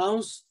and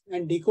pronounce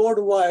and decode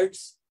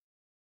words,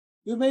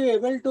 you may be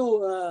able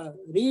to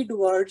read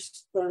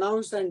words,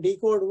 pronounce and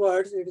decode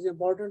words. It is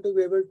important to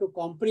be able to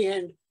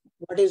comprehend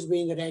what is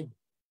being read.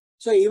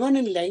 So even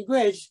in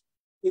language,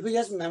 if you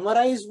just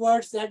memorize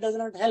words, that does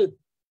not help.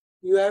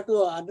 You have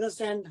to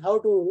understand how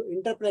to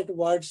interpret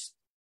words,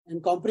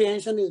 and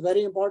comprehension is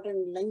very important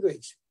in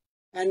language.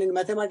 And in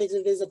mathematics,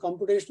 it is a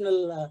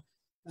computational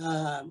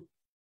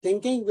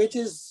thinking, which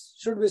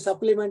should be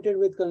supplemented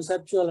with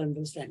conceptual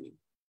understanding.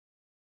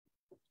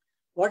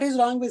 What is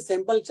wrong with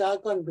simple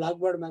chalk and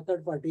blackboard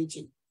method for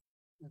teaching?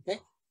 Okay,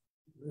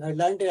 I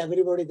learned it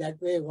everybody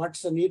that way.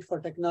 What's the need for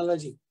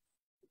technology?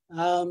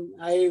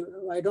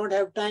 I don't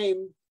have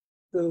time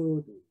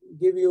to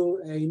give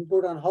you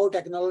input on how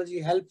technology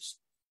helps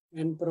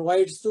and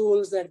provides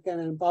tools that can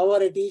empower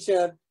a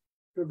teacher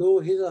to do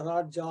his or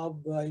her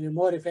job in a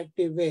more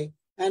effective way.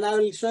 And I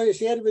will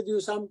share with you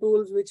some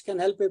tools which can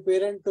help a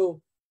parent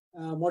to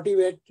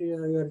motivate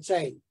your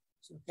child.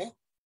 Okay.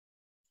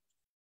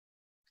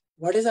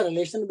 What is the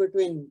relation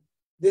between,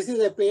 this is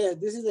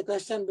a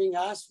question being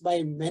asked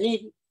by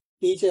many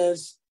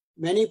teachers,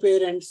 many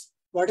parents.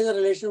 What is the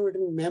relation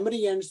between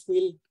memory and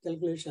speed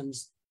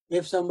calculations?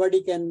 If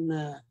somebody can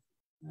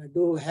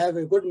have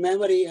a good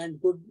memory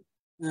and good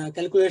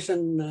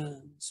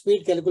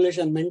speed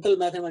calculation, mental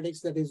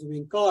mathematics that is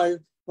being called,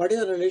 what is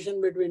the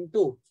relation between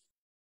two?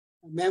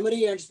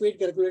 Memory and speed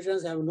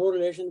calculations have no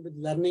relation with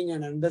learning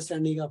and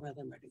understanding of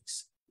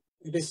mathematics.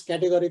 It is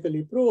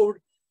categorically proved.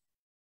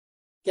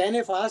 Can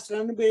a fast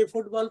runner be a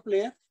football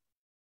player?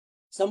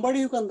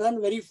 Somebody who can run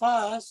very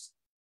fast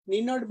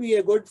need not be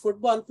a good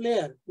football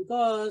player,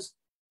 because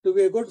to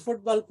be a good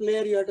football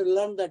player, you have to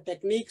learn the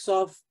techniques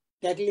of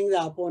tackling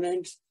the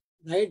opponents,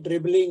 right?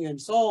 Dribbling and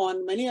so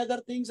on. Many other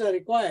things are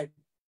required.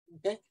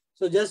 Okay,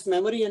 so just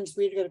memory and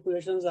speed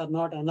calculations are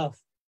not enough.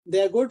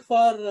 They are good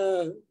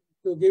for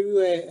to give you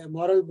a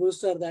moral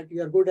booster that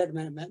you are good at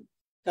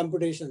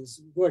computations.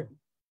 Good,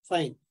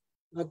 fine.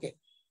 Okay.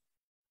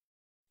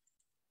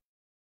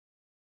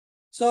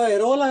 So a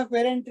role of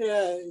parent,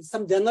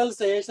 some general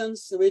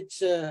suggestions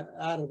which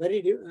are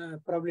very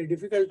probably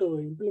difficult to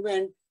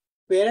implement.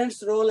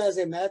 Parents' role as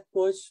a math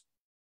coach,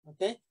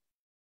 okay.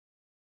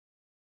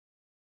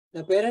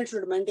 The parent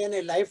should maintain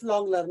a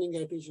lifelong learning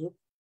attitude.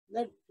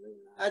 That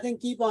I think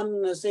keep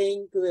on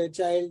saying to a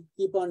child,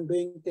 keep on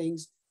doing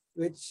things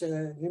which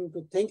him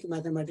to think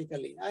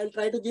mathematically. I'll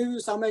try to give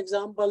you some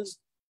examples,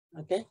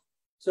 okay.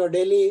 So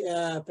daily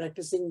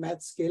practicing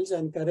math skills,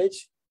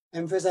 encourage,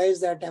 emphasize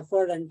that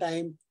effort and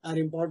time are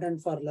important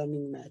for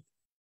learning math.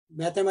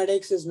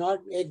 Mathematics is not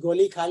a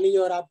goli khali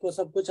और आपको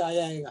सब कुछ आ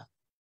जाएगा,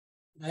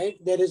 right?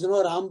 There is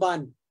no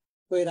रामबान,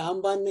 कोई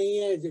रामबान नहीं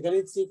है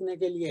गणित सीखने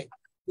के लिए.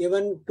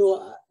 Even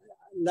to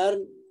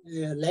learn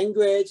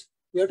language,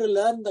 you have to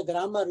learn the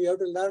grammar, you have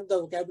to learn the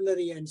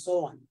vocabulary and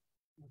so on,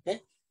 okay?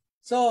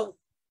 So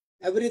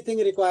everything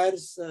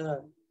requires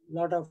a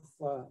lot of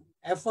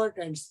effort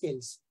and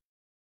skills.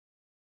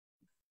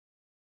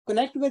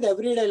 Connect with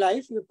everyday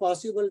life, if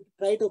possible.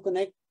 Try to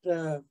connect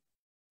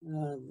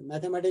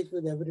mathematics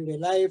with everyday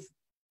life.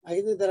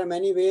 I think there are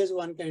many ways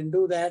one can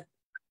do that.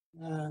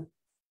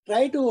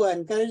 Try to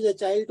encourage the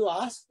child to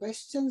ask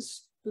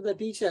questions to the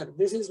teacher.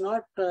 This is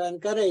not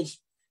encouraged.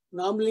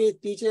 Normally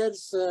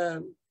teachers,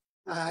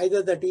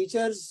 either the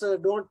teachers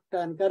don't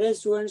encourage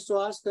students to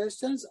ask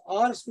questions,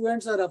 or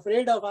students are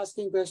afraid of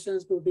asking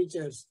questions to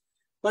teachers.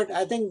 But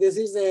I think this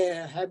is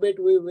a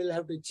habit we will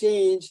have to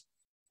change.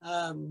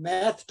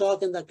 Math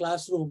talk in the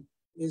classroom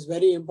is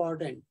very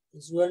important.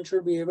 The student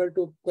should be able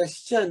to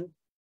question,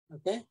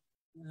 okay,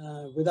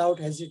 without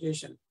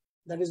hesitation.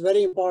 That is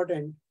very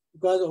important,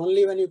 because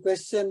only when you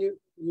question,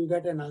 you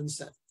get an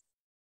answer.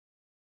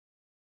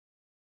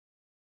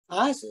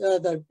 Ask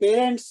the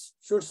parents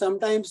should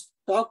sometimes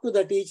talk to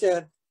the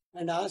teacher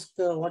and ask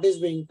what is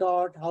being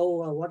taught, how,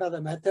 what are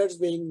the methods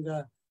being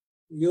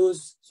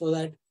used, so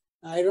that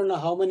I don't know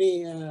how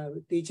many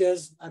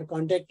teachers are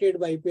contacted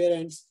by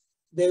parents.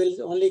 They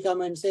will only come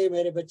and say,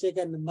 मेरे बच्चे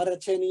के number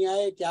अच्छे नहीं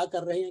आए, क्या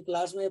कर रहे हैं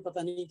क्लास में,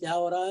 पता नहीं क्या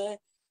हो रहा है.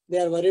 They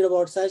are worried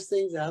about such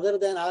things, rather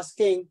than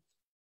asking,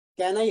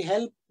 can I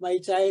help my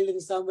child in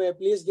some way?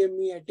 Please give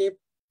me a tip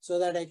so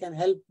that I can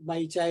help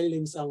my child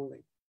in some way.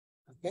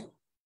 Okay.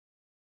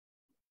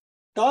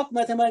 Talk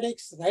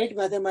mathematics, write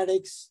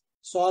mathematics,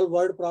 solve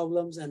word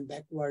problems and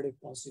backward if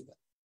possible.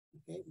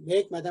 Okay.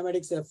 Make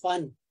mathematics a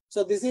fun.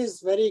 So this is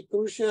very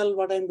crucial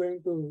what I'm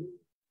going to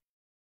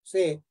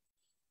say.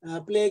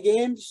 Play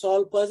games,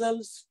 solve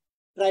puzzles,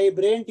 try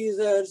brain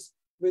teasers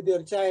with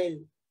your child.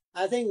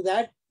 I think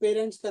that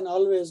parents can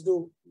always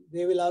do.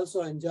 They will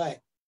also enjoy.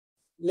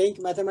 Link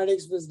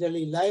mathematics with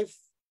daily life.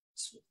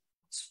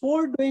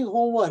 Sport doing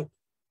homework.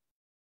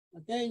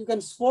 Okay, you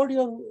can support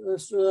your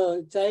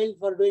child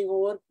for doing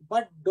homework,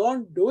 but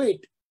don't do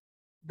it.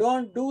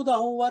 Don't do the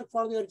homework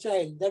for your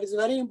child. That is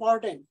very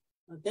important.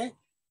 Okay,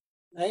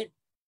 right?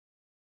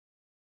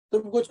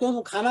 तुम कुछ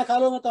कहो खाना खा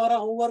लो मैं तुम्हारा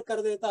homework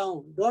कर देता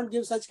हूँ. Don't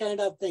give such kind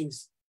of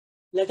things.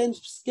 Let him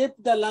skip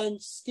the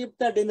lunch, skip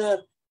the dinner,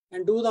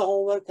 and do the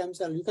homework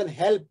himself. You can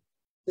help.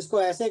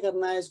 इसको ऐसे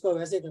करना है, इसको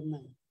वैसे करना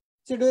है.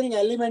 See, during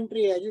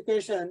elementary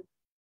education,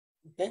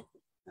 okay,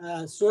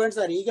 students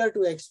are eager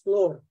to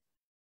explore.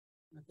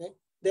 Okay,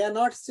 they are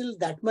not still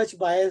that much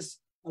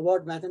biased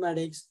about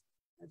mathematics,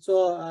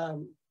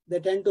 so they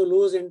tend to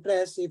lose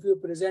interest if you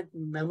present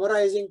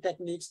memorizing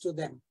techniques to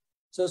them.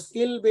 So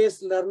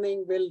skill-based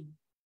learning will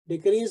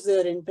decrease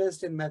their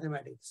interest in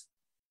mathematics.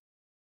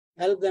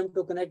 Help them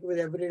to connect with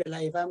everyday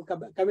life. I'm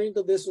coming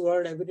to this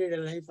word everyday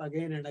life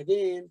again and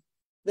again.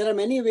 There are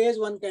many ways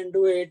one can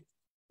do it.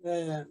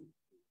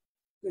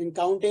 In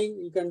counting,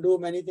 you can do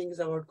many things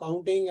about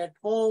counting at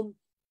home.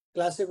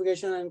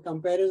 Classification and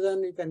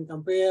comparison, you can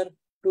compare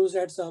two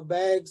sets of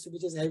bags,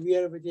 which is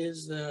heavier, which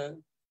is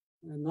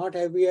not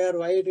heavier,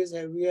 why it is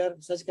heavier,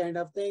 such kind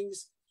of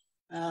things.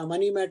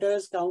 Money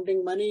matters,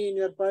 counting money in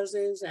your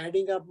purses,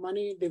 adding up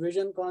money,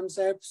 division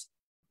concepts,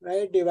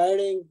 right?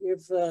 Dividing,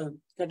 if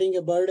cutting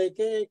a birthday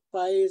cake,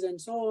 pies, and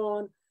so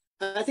on.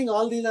 I think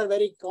all these are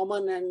very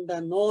common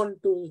and known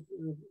to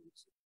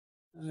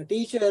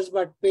teachers,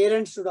 but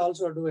parents should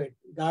also do it.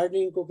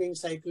 Gardening, cooking,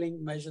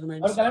 cycling,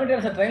 measurements. और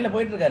kilometre से train ले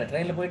போயிட்டு இருக்காரு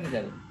train ले போயிட்டு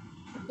இருக்காரு.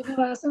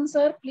 Vasan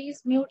sir,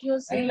 please mute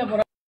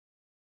yourself.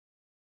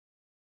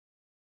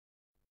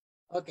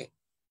 Okay,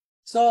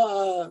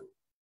 so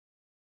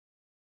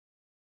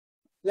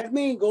let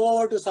me go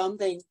over to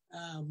something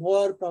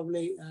more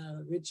probably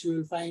which you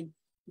will find.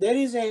 There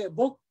is a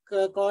book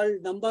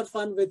called Number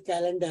Fun with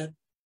Calendar.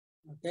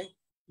 Okay,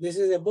 this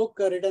is a book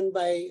written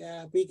by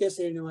P.K.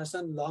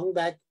 Srinivasan long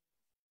back,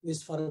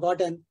 is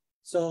forgotten.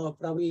 So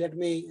probably let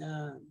me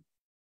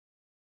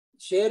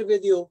share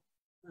with you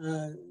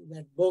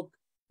that book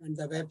and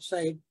the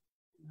website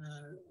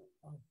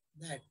of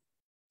that.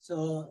 So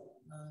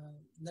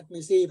let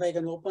me see if I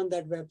can open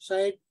that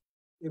website.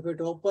 If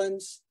it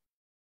opens,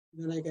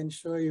 then I can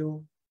show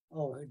you.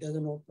 Oh, it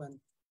doesn't open.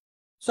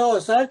 So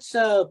search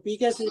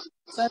P.K.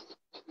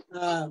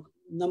 Srinivasan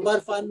Number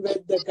Fun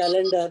with the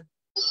Calendar.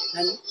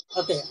 And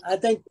okay, I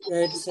think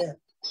it's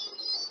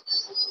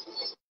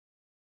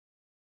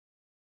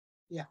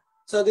yeah.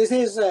 So this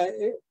is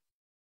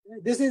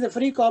this is a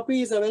free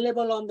copy is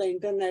available on the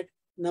internet,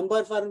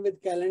 number firm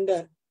with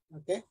calendar.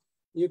 Okay,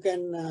 you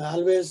can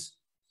always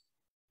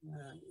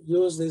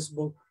use this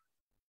book.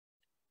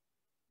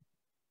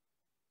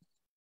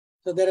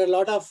 So there are a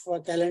lot of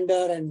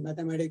calendar and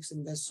mathematics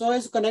in this. So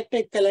as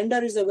connected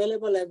calendar is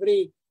available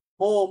every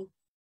home.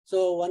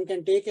 So one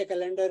can take a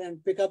calendar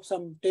and pick up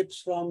some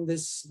tips from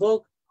this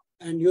book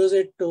and use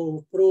it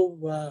to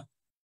prove,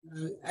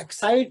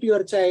 excite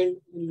your child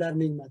in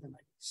learning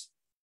mathematics.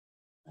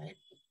 Right?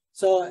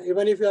 So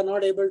even if you are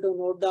not able to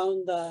note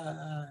down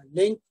the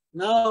link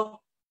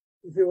now,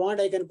 if you want,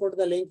 I can put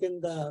the link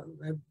in the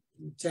web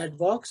chat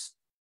box.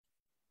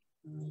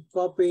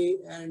 Copy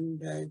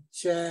and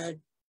chat,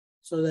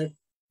 so that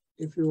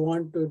if you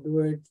want to do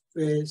it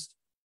paste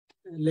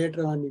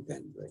later on, you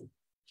can do it.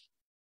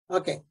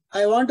 Okay,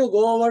 I want to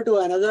go over to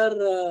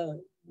another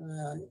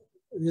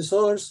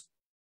resource.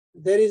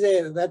 There is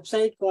a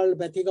website called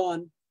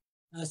Mathicon.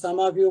 Some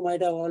of you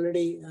might have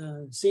already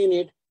seen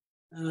it.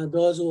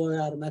 Those who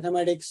are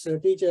mathematics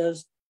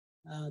teachers,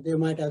 they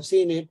might have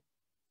seen it.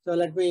 So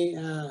let me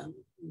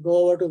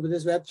go over to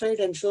this website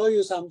and show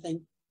you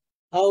something.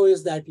 How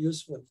is that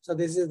useful? So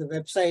this is the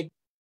website.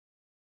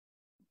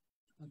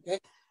 Okay,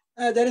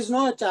 there is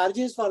no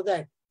charges for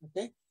that.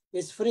 Okay,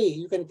 it's free.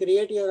 You can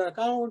create your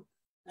account,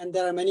 and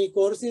there are many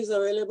courses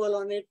available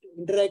on it.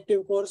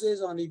 Interactive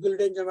courses on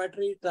Euclidean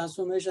geometry,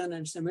 transformation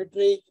and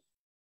symmetry,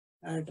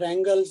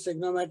 triangles,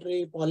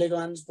 trigonometry,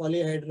 polygons,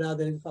 polyhedra.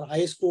 There is for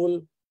high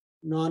school,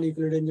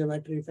 non-Euclidean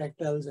geometry,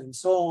 fractals, and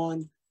so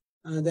on.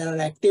 There are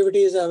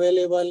activities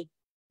available.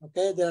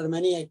 Okay, there are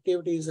many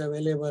activities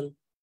available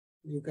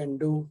you can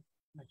do.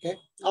 Okay,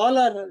 all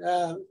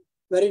are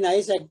very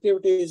nice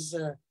activities.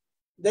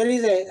 There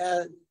is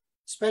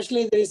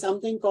especially there is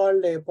something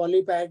called a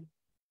polypad,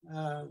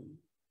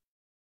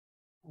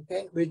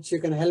 okay, which you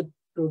can help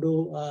to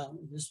do.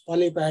 This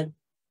polypad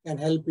can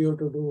help you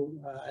to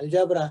do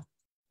algebra.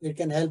 It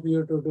can help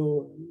you to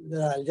do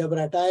the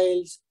algebra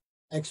tiles,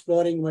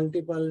 exploring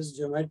multiples,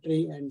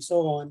 geometry, and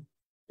so on.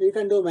 You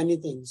can do many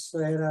things. So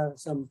here are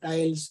some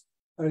tiles.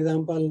 For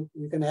example,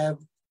 you can have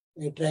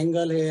a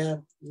triangle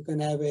here. You can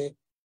have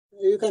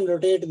you can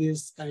rotate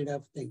these kind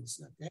of things.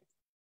 Okay.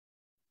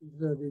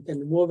 So you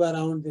can move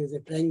around. There's a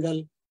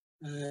triangle.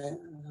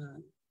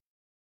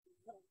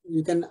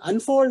 You can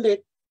unfold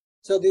it.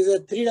 So this is a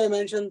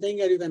 3-dimension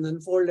thing, and you can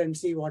unfold and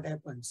see what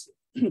happens.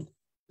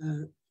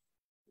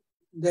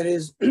 There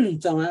is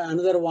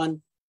another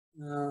one.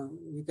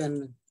 You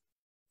can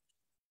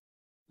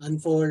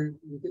unfold.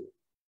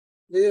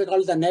 These are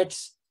called the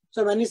nets.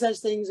 So many such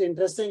things,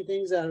 interesting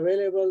things are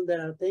available.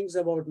 There are things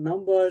about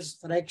numbers,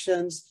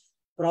 fractions,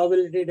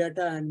 probability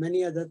data, and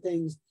many other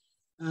things.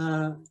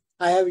 I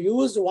have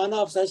used one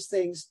of such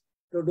things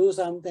to do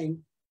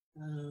something,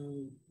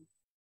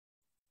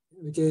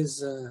 which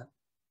is,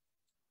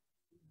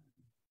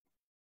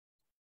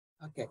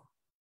 okay.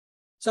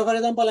 So for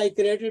example, I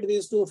created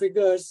these two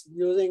figures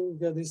using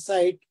this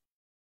site.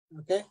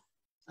 Okay.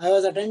 I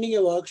was attending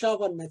a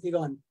workshop on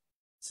Mathicon.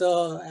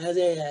 So as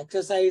an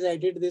exercise, I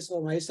did this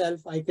for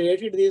myself. I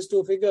created these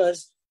two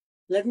figures.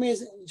 Let me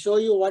show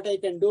you what I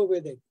can do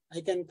with it. I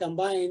can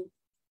combine,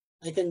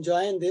 I can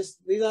join this.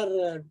 These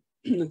are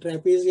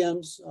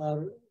trapeziums,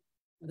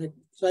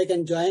 so I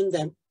can join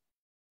them.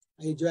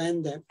 I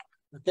join them.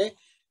 Okay.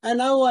 And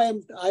now I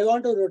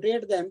want to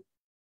rotate them.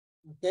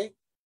 Okay.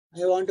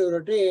 I want to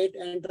rotate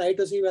and try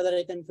to see whether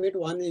I can fit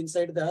one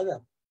inside the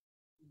other.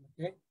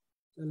 Okay.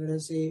 So let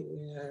us see.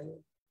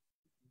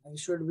 I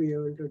should be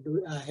able to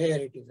do, here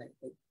it is, I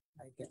think.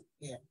 I can,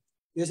 here.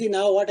 You see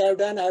now what I have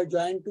done, I have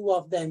joined two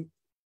of them.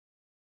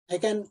 I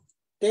can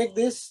take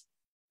this,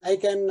 I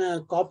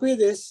can copy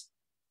this.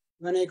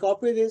 When I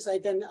copy this, I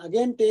can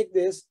again take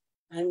this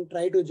and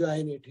try to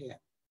join it here.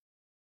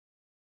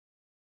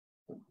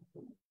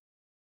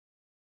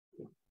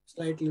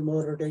 Slightly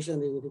more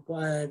rotation is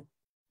required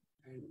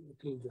and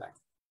it will join.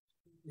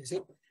 You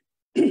see?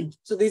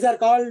 So these are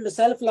called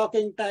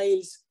self-locking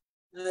tiles.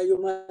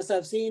 You must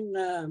have seen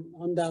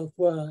on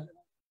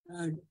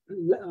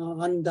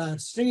the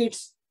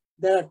streets,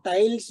 there are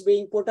tiles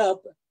being put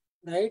up,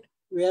 right?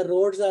 Where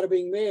roads are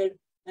being made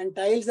and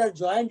tiles are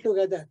joined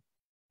together.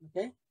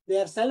 Okay, they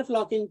are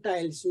self-locking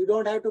tiles. You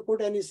don't have to put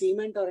any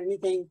cement or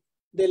anything.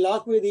 They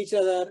lock with each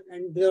other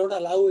and they don't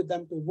allow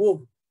them to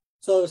move.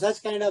 So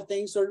such kind of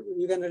things, so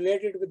you can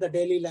relate it with the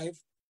daily life.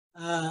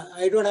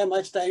 I don't have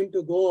much time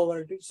to go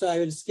over it, so I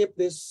will skip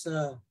this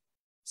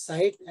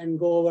site and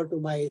go over to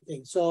my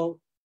thing. So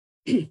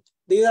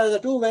these are the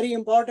two very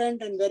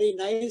important and very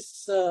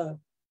nice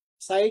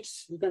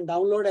sites you can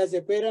download as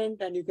a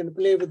parent, and you can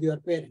play with your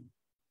parent,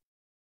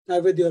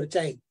 with your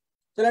child.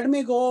 So let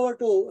me go over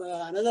to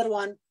another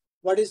one,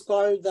 what is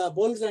called the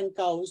bulls and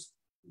cows.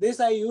 This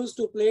I used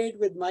to play it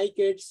with my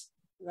kids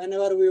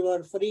whenever we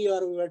were free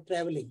or we were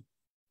traveling.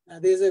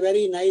 This is a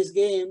very nice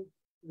game,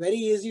 very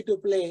easy to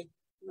play.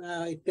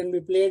 It can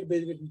be played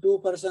between 2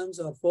 persons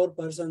or 4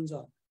 persons.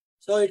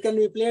 So it can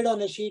be played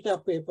on a sheet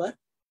of paper.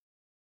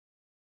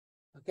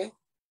 Okay.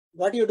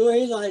 What you do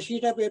is on a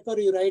sheet of paper,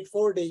 you write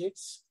 4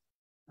 digits.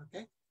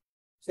 Okay.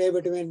 say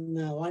between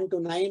 1 to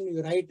 9,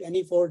 you write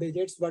any 4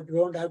 digits, but you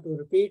don't have to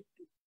repeat.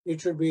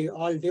 It should be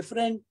all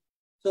different.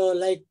 So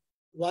like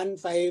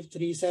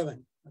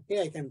 1537,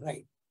 okay, I can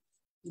write.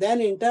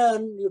 Then in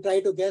turn, you try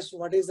to guess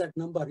what is that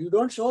number. You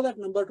don't show that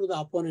number to the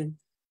opponent,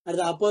 and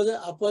the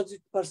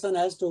opposite person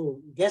has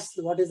to guess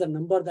what is the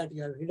number that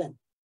you have hidden.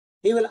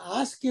 He will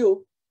ask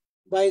you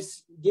by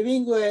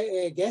giving you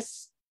a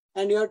guess,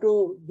 and you have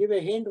to give a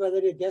hint whether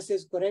your guess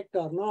is correct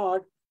or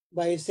not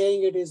by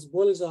saying it is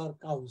bulls or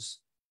cows.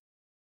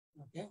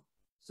 Okay,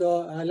 so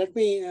let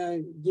me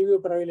give you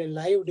probably a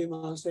live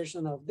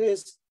demonstration of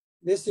this.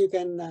 This you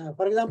can,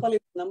 for example,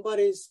 if number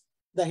is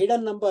the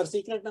hidden number,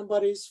 secret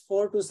number is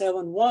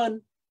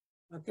 4271.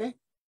 Okay,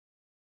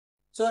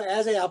 so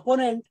as an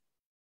opponent,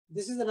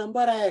 this is the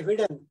number I have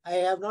hidden. I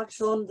have not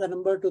shown the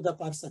number to the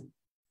person.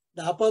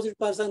 The opposite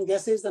person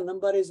guesses the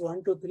number is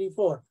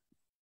 1234.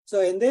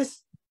 So in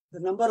this, the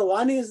number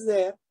 1 is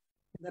there,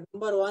 the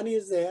number 1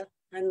 is there,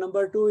 and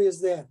number 2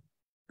 is there.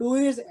 2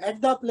 is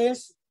at the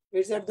place,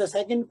 it's at the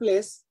second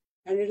place,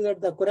 and it is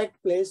at the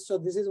correct place. So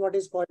this is what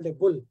is called a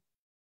bull.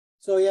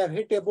 So you have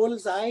hit a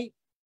bull's eye.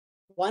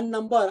 One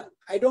number,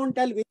 I don't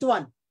tell which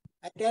one.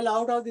 I tell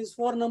out of these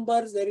 4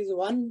 numbers, there is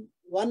one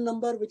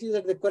number which is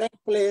at the correct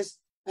place,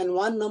 and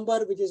one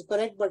number which is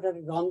correct but at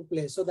the wrong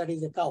place. So that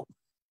is a cow.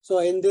 So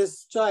in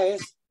this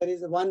choice, there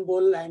is one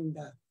bull and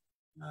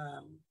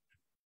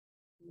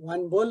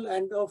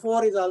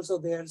 4 is also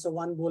there. So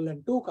 1 bull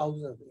and 2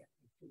 cows are there.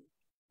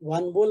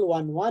 1 bull,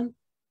 1, 1,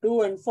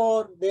 2 and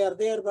 4, they are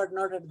there but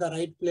not at the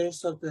right place.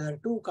 So there are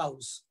 2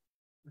 cows.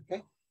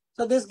 Okay.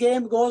 So this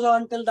game goes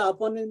on till the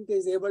opponent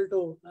is able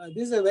to,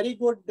 this is a very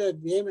good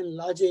game in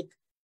logic,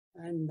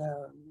 and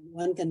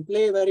one can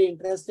play very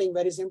interesting,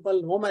 very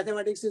simple. No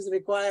mathematics is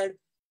required,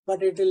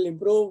 but it will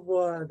improve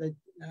the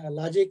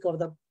logic of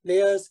the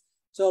players.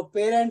 So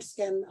parents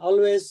can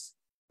always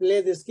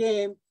play this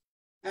game.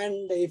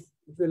 And if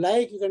you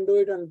like, you can do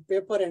it on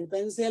paper and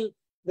pencil.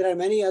 There are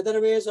many other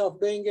ways of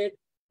doing it.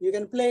 You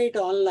can play it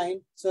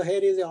online. So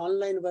here is an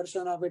online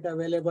version of it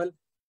available.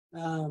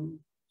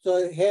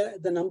 So here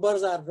the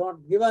numbers are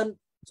not given.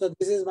 So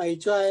this is my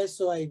choice.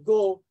 So I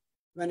go,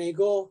 when I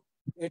go,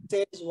 it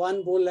says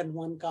 1 bull and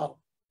 1 cow.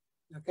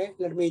 Okay,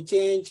 let me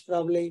change,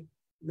 probably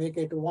make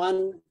it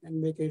 1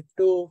 and make it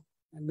 2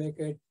 and make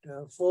it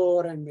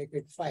 4 and make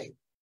it 5.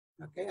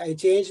 Okay, I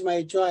change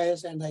my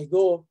choice and I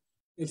go.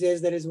 It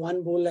says there is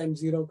 1 bull and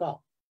 0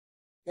 cow.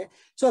 Okay,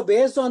 so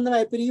based on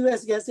my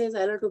previous guesses,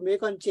 I have to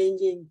make on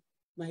changing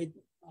my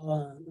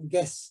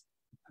guess.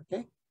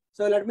 Okay,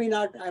 so let me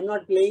not, I'm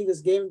not playing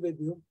this game with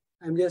you.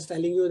 I'm just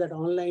telling you that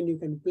online you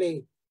can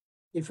play.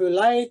 If you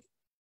like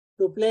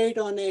to play it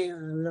on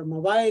a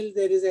mobile,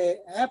 there is an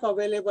app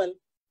available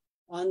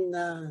on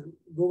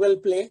Google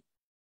Play.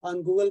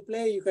 On Google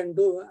Play, you can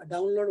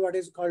download what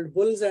is called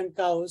Bulls and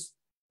Cows.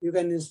 You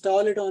can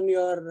install it on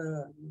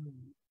your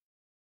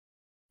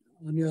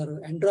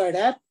Android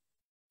app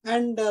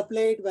and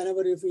play it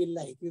whenever you feel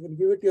like. You can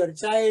give it to your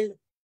child.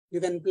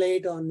 You can play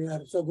it on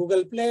your, so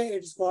Google Play,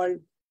 it's called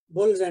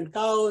Bulls and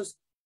Cows.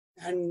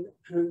 And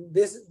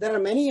there are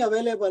many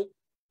available,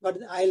 but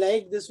I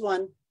like this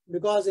one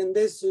because in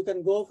this you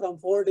can go from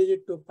 4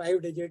 digit to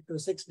 5 digit to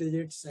 6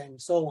 digits and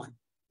so on.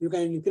 You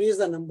can increase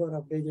the number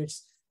of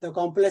digits. The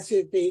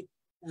complexity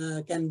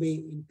can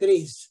be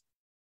increased.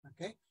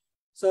 Okay,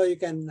 so you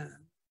can,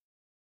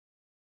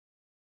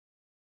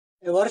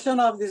 a version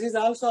of this is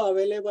also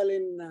available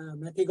in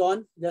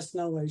Mathegon. Just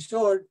now I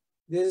showed.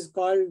 This is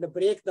called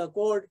Break the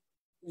Code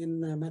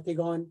in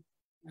Mathegon,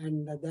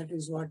 and that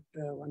is what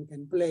one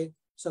can play.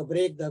 So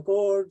break the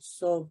code.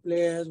 So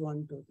players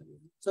 1, 2, 3.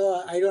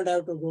 So I don't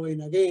have to go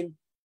in again.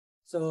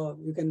 So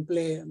you can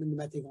play in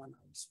Mathegon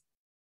also.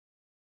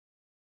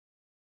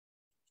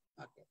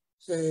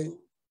 Okay.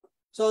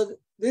 So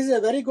this is a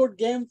very good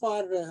game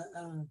for,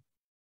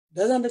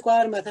 doesn't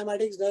require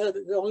mathematics,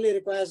 it only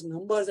requires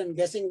numbers and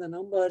guessing the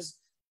numbers.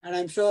 And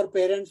I'm sure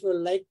parents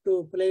will like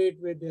to play it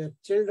with their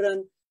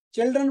children.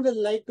 Children will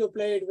like to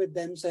play it with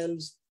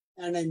themselves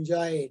and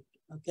enjoy it.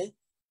 Okay.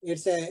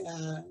 It's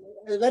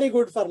very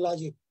good for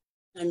logic,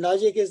 and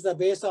logic is the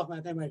base of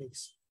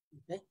mathematics.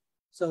 Okay.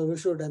 So we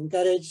should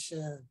encourage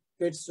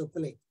kids to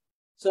play.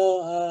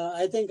 So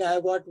I think I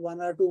have got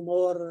 1 or 2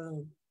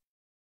 more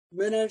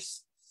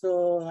minutes.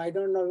 So I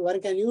don't know,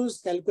 one can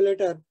use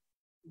calculator.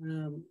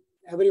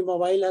 Every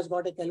mobile has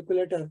got a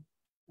calculator.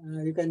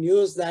 You can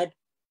use that.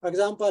 For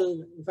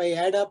example, if I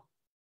add up,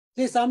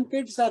 see, some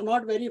kids are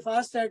not very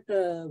fast at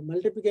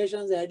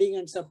multiplications, adding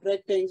and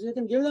subtracting. So you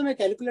can give them a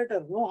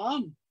calculator, no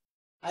harm.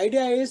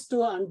 Idea is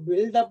to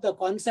build up the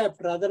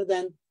concept rather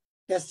than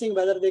testing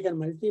whether they can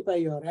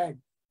multiply or add.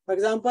 For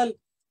example,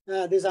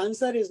 this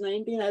answer is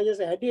 19. I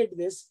just added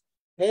this.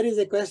 Here is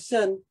a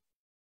question.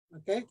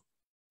 Okay.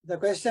 The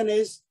question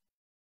is,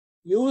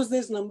 use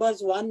these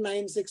numbers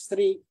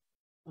 1963.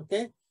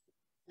 Okay.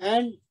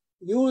 And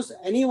use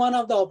any one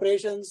of the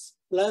operations,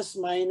 plus,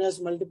 minus,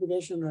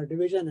 multiplication or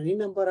division, any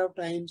number of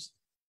times,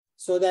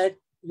 so that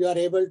you are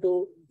able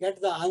to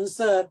get the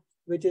answer,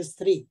 which is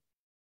 3.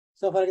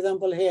 So for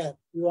example, here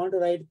you want to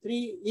write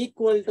 3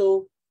 equal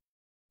to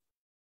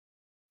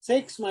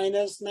 6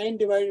 minus 9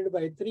 divided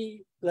by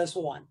 3 plus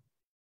 1.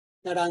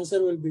 That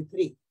answer will be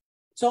 3.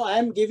 So I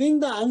am giving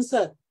the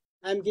answer.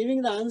 I am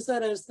giving the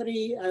answer as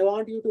 3. I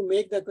want you to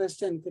make the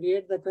question,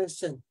 create the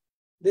question.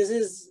 This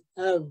is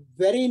a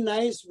very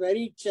nice,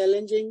 very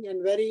challenging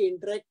and very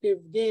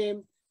interactive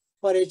game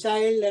for a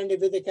child, and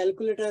with a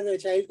calculator, a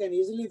child can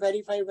easily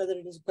verify whether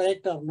it is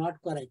correct or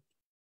not correct,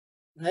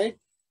 right?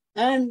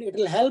 And it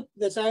will help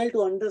the child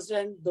to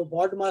understand the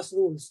BODMAS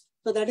rules.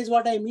 So that is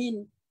what I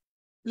mean.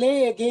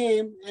 Play a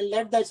game and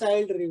let the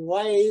child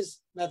revise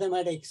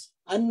mathematics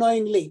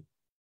unknowingly,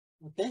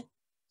 okay?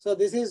 So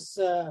this is,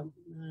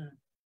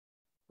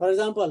 for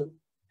example,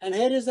 and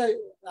here is the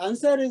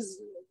answer is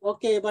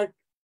okay, but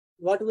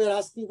what we are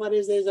asking for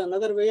is there is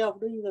another way of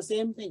doing the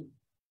same thing.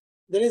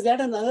 There is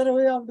that another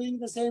way of doing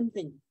the same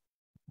thing,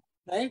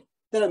 right?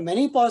 There are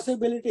many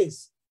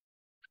possibilities.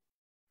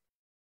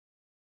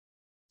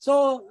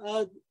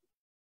 So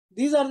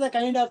these are the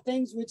kind of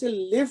things which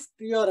will lift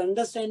your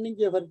understanding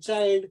of a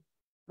child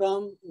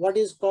from what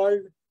is called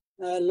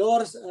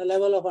lower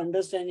level of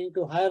understanding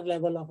to higher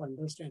level of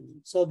understanding.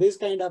 So these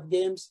kind of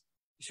games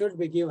should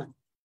be given,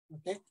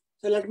 okay?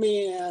 So let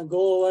me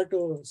go over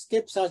to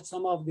skip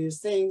some of these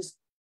things.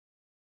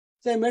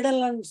 Say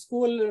middle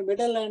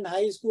and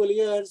high school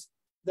years,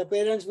 the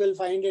parents will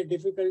find it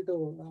difficult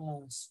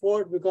to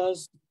sport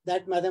because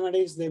that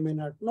mathematics they may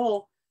not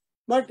know,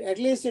 but at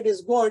least it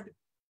is good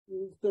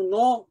to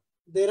know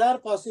there are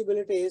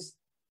possibilities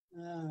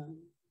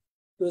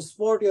to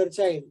support your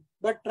child.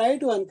 But try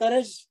to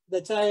encourage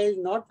the child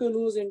not to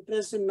lose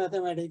interest in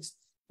mathematics,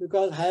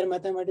 because higher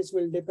mathematics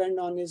will depend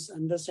on his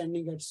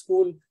understanding at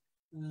school,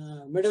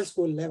 middle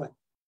school level.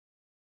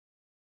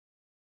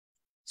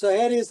 So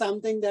here is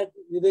something that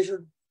they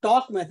should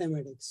talk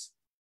mathematics.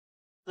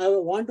 I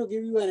want to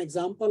give you an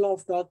example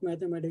of talk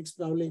mathematics.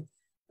 Probably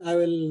I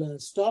will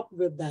stop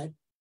with that,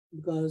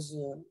 because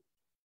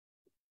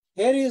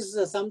here is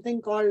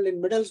something called in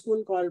middle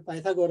school called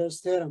Pythagoras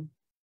theorem.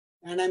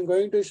 And I'm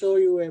going to show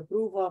you a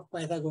proof of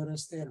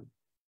Pythagoras theorem.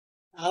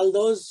 All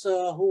those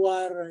who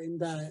are in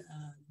the,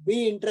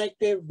 be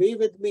interactive, be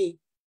with me.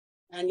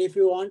 And if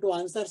you want to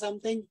answer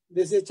something,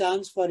 this is a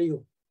chance for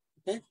you,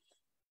 okay?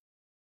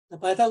 The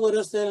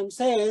Pythagoras theorem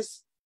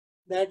says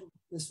that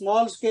the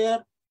small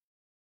square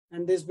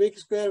and this big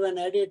square, when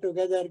added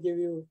together, give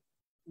you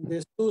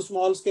these two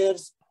small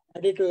squares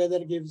added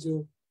together gives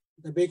you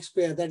the big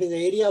square. That is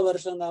the area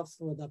version of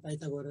the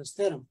Pythagoras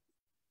theorem.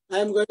 I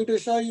am going to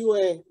show you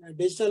a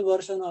digital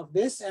version of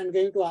this and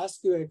going to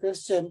ask you a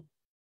question.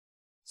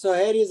 So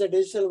here is a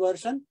digital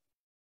version,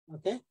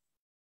 okay?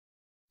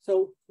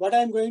 So what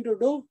I'm going to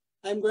do,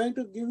 I'm going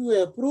to give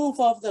you a proof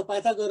of the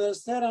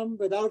Pythagoras theorem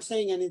without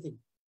saying anything.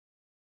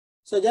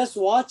 So just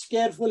watch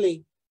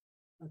carefully,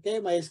 okay,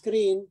 my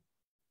screen.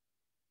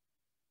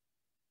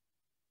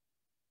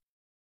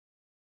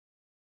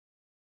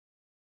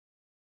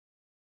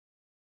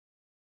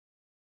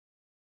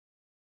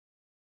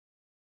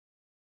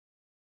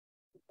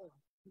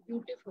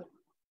 Beautiful.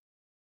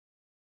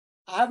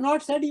 I have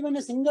not said even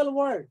a single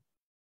word,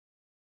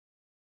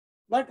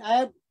 but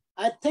I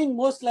think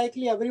most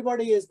likely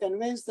everybody is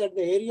convinced that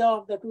the area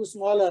of the two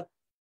smaller,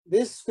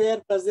 this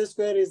square plus this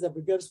square is the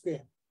bigger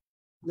square.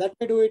 Let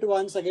me do it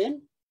once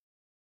again.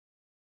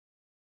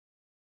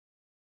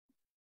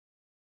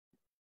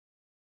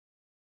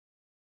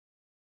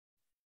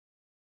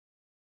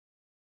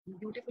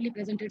 Beautifully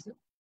presented, sir.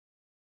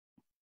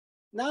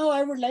 Now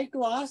I would like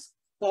to ask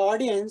the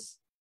audience,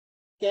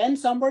 can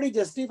somebody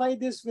justify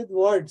this with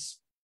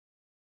words?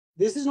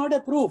 This is not a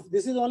proof.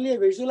 This is only a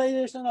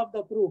visualization of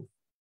the proof.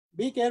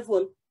 Be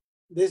careful.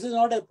 This is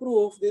not a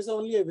proof. This is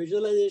only a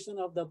visualization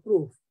of the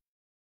proof.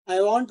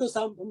 I want to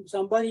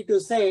somebody to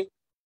say,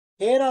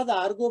 here are the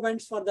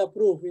arguments for the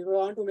proof. If I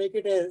want to make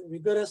it a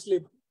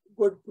rigorously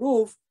good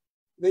proof,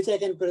 which I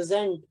can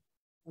present,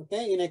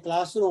 okay, in a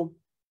classroom,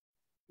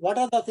 what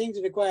are the things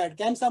required?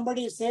 Can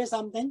somebody say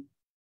something?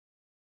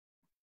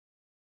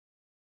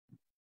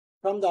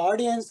 From the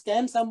audience,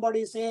 can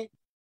somebody say,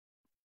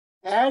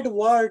 add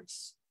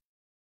words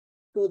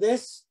to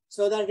this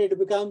so that it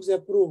becomes a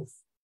proof?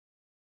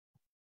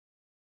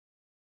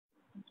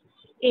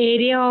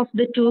 Area of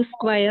the two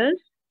squares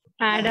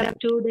add up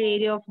to the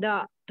area of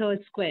the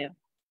third square.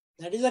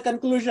 That is a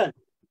conclusion.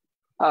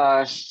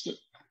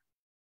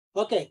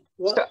 Okay.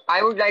 Well, So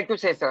I would like to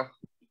say, sir.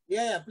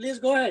 Yeah, please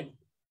go ahead.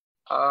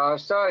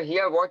 Sir,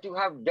 here what you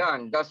have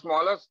done, the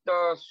smallest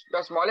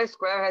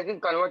square has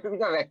been converted to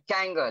the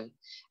rectangle,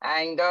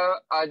 and the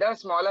other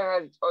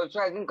smaller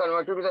has been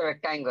converted to the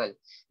rectangle.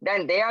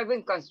 Then they have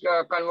been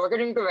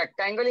converted into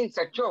rectangle in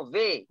such a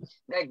way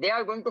that they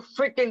are going to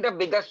fit in the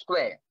bigger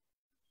square.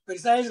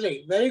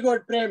 Precisely. Very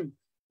good, Prem.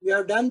 You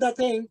have done the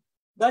thing,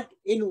 but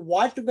in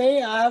what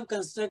way I have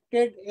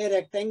constructed a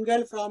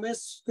rectangle from a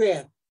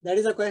square? That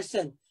is a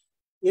question.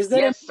 Is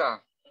there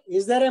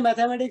is there a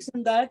mathematics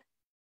in that?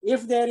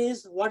 If there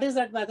is, what is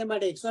that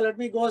mathematics? So let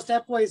me go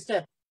step by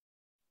step.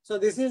 So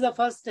this is the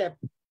first step.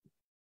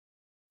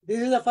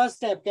 This is the first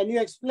step. Can you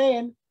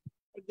explain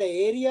if the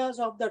areas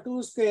of the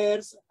two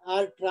squares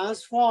are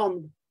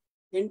transformed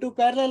into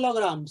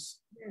parallelograms.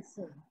 Yes,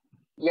 sir.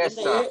 Yes,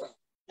 And sir.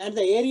 and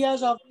the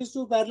areas of these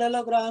two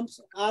parallelograms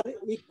are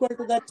equal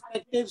to the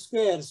respective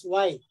squares.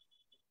 Why?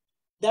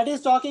 That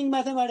is talking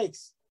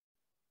mathematics.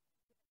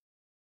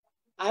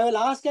 I will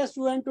ask a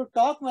student to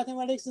talk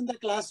mathematics in the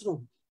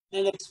classroom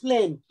and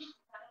explain.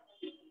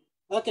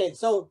 Okay,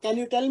 so can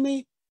you tell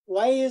me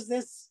why is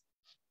this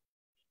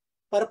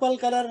purple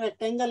color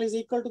rectangle is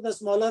equal to the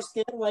smaller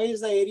square? Why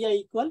is the area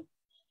equal?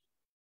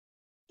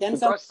 Can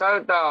some Because,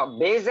 sir, the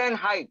base and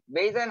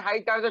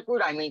height are the two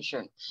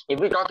dimensions. If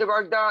we talk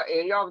about the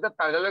area of the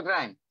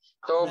parallelogram,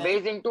 so Right.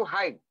 base into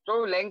height, so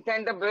length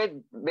and the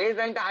base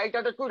and the height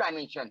are the two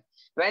dimensions.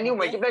 When you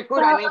Okay. multiply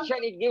two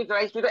dimensions, it gives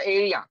rise to the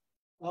area.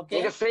 In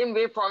okay? the same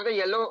way for the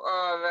yellow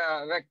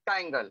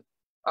rectangle,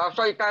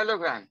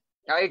 parallelogram,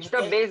 it's the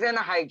Okay. base and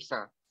height,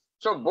 sir.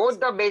 So both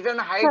the base and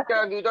height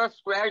give the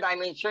square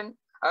dimension,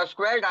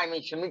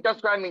 meter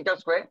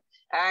square,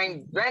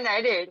 and when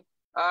added,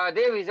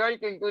 they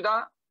result into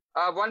the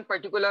one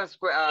particular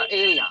square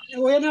area.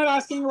 We are not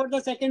asking about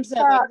the second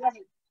step.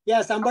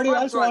 Yeah, somebody The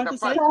first else one, want the to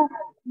say? first.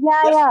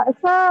 Yes.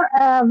 So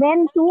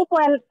when two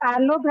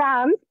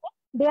parallelograms,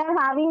 they are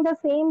having the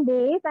same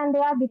base and they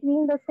are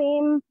between the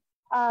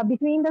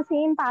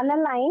same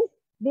parallel lines,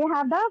 they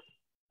have the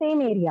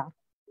same area.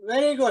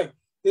 Very good.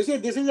 You see,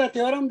 this is a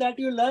theorem that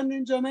you learned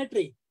in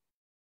geometry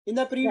in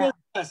the previous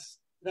class,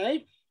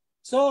 right?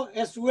 So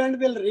a student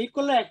will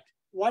recollect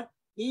what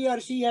he or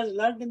she has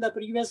learned in the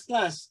previous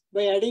class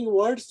by adding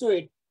words to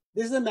it.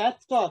 This is a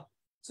math talk.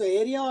 So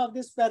area of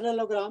this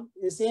parallelogram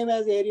is same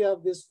as area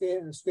of this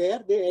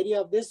square. The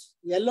area of this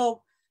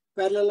yellow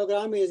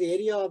parallelogram is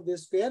area of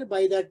this square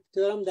by that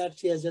theorem that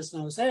she has just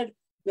now said.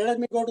 Let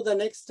me go to the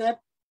next step.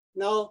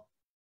 Now,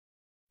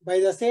 by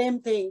the same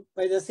thing,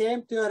 by the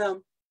same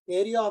theorem,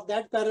 area of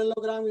that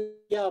parallelogram is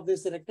area of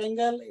this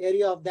rectangle,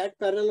 area of that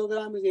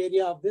parallelogram is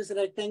area of this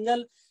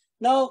rectangle.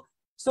 Now,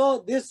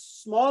 so this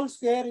small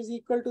square is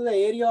equal to the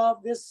area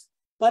of this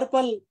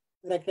purple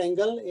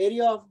rectangle,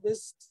 area of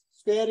this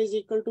square is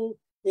equal to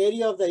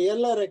area of the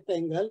yellow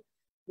rectangle.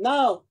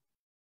 Now,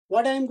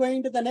 what I am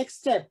going to the next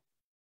step.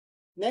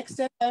 Next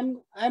step,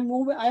 I'm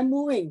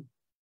moving.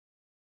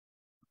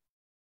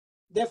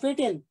 They fit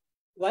in.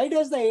 Why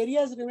does the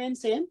areas remain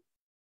same?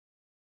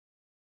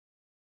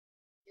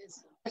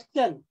 Yes.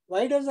 Question.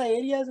 Why does the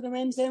areas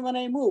remain same when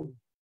I move?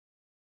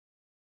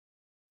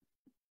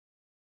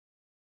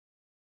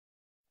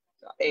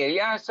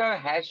 Area, sir,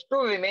 has to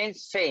remain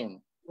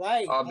same.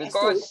 Why?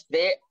 Because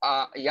they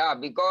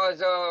because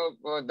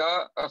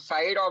the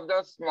side of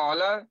the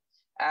smaller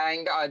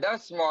and the other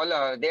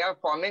smaller, they are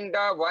forming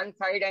the one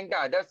side and the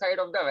other side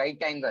of the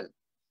right angle.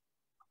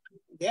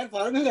 They are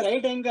forming a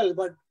right angle,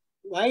 but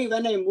why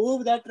when I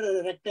move that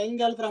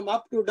rectangle from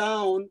up to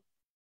down,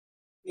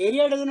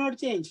 area does not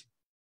change?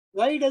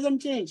 Why it doesn't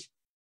change?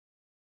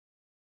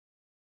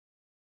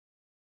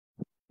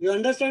 You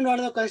understand what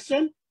the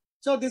question?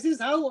 So this is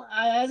how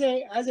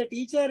I, as a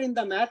teacher in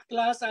the math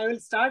class, I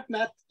will start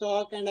math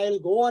talk and I will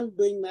go on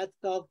doing math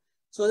talk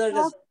so that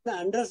the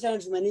student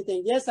understands many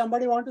things. Yes,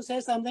 somebody want to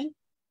say something?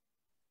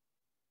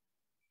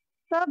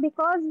 So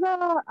because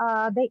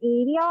the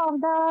area of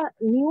the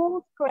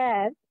new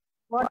square,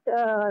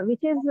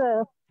 which is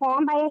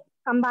formed by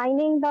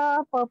combining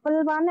the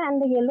purple one and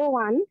the yellow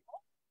one,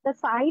 the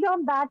side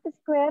of that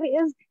square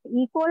is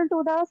equal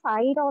to the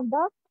side of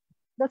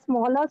the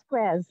smaller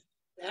squares.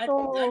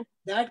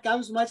 That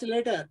comes much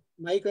later.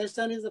 My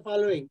question is the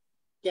following.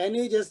 Can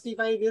you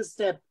justify this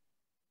step?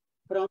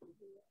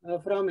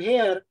 From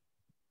here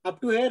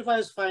up to here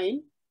was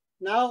fine.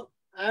 Now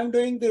I am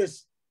doing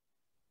this.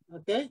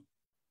 Okay.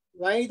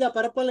 Why the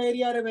purple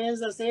area remains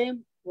the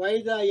same?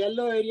 Why the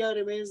yellow area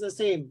remains the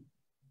same?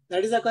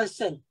 That is the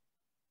question.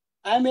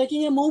 I am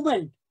making a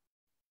movement.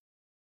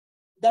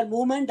 That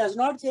movement does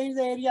not change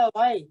the area.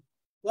 Why?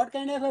 What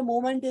kind of a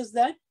movement is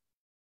that?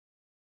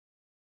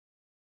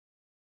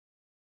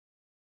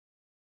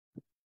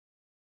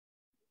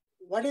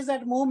 What is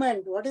that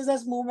movement? What is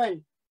this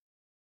movement?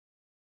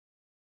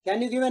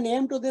 Can you give a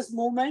name to this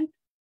movement?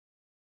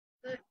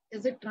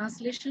 Is it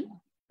translation?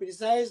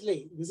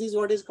 Precisely. This is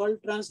what is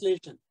called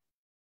translation.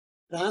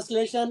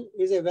 Translation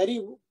is a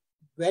very,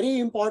 very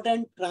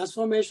important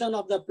transformation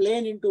of the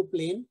plane into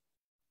plane.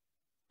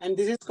 And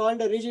this is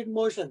called a rigid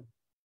motion.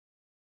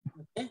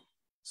 Okay.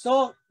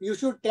 So you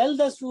should tell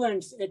the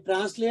students a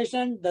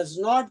translation does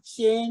not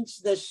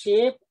change the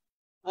shape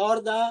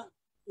or the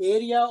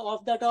area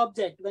of that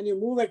object. When you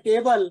move a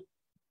table,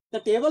 the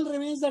table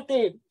remains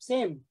the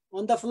same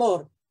on the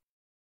floor.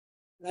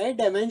 Right?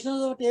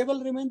 Dimensions of the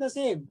table remain the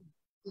same.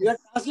 You are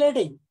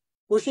translating,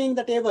 pushing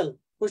the table.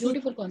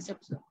 Beautiful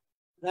concept, sir.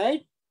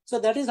 Right? So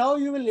that is how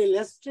you will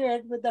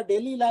illustrate with the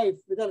daily life,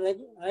 with the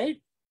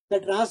right? The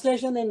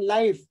translation in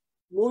life,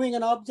 moving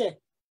an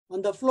object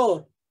on the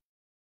floor.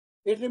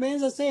 It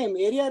remains the same.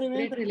 Area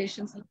remains Great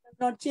relations. does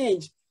not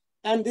change.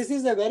 And this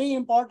is a very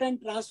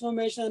important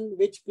transformation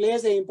which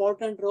plays an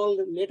important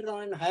role later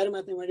on in higher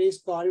mathematics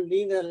called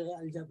linear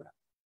algebra.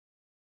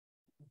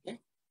 Okay.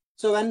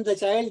 So when the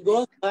child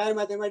goes to higher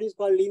mathematics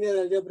called linear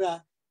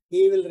algebra,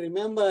 he will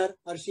remember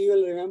or she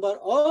will remember,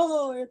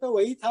 oh ये तो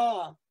वही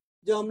था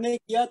जो हमने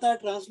किया था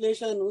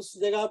translation उस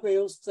जगह पे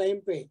उस टाइम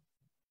पे,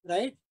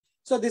 right.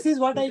 So this is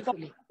what I,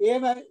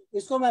 ये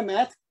इसको मैं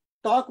मैथ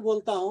टॉक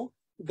बोलता हूँ.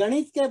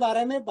 गणित के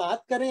बारे में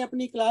बात करें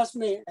अपनी क्लास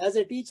में एज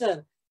ए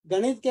टीचर,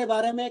 गणित के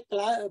बारे में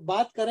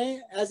बात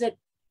करें as a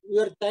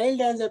your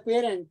child, as a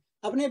parent.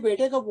 अपने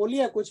बेटे को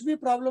बोलिए कुछ भी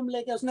प्रॉब्लम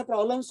लेके, उसने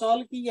प्रॉब्लम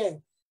सॉल्व की है,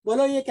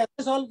 बोलो ये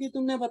कैसे सॉल्व की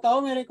तुमने,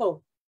 बताओ मेरे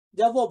को.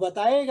 जब वो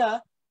बताएगा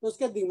तो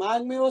उसके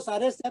दिमाग में वो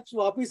सारे स्टेप्स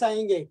वापस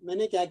आएंगे,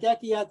 मैंने क्या क्या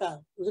किया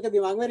था, उसके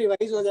दिमाग में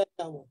रिवाइज हो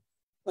जाएगा वो.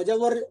 और जब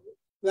वो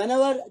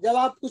जब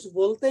आप कुछ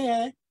बोलते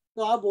हैं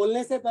तो आप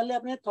बोलने से पहले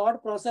अपने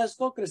थॉट प्रोसेस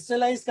को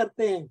क्रिस्टलाइज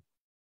करते हैं.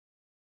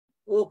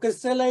 वो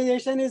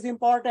crystallisation is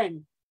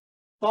important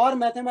for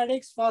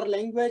mathematics, for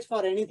language,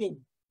 for anything.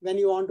 When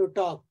you want to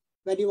talk,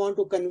 when you want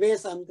to convey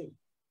something.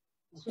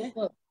 Okay,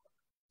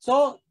 so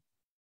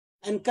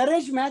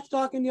encourage math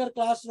talk in your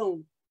classroom.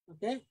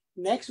 Okay,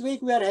 next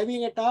week we are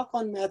having a talk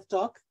on math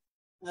talk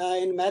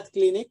in Math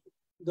Clinic.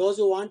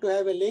 Those who want to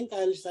have a link,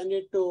 I will send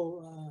it to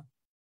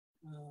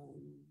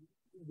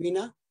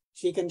Veena.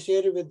 She can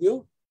share it with you.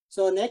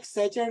 So next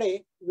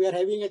Saturday we are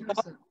having a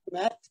talk,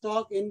 math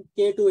talk in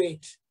K to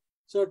 8.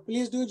 So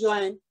please do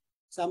join.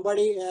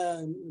 Somebody,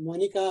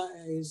 Monica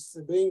is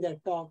doing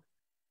that talk,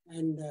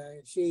 and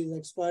she is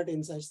expert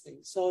in such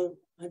things. So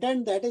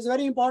attend, that is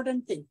very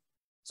important thing.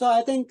 So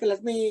I think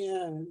let me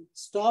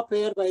stop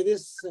here by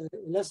this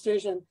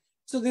illustration.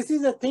 So this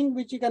is a thing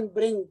which you can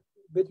bring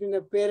between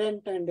a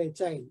parent and a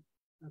child.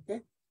 Okay.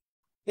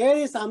 Here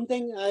is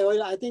something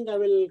I think I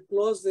will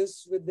close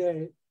this with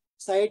the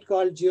site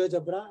called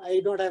GeoGebra. I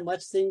don't have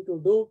much thing to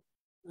do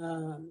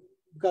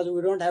because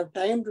we don't have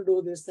time to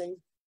do this thing.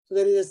 So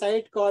there is a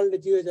site called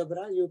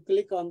GeoGebra. You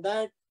click on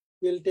that,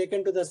 you'll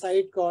taken to the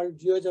site called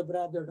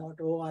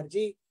geogebra.org,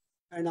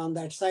 and on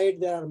that site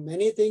there are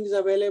many things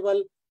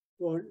available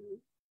for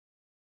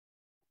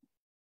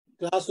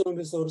classroom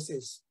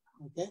resources.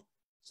 Okay,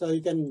 so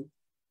you can,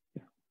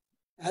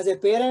 as a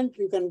parent,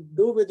 you can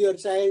do with your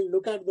child,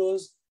 look at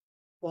those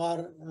for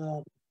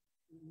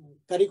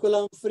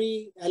curriculum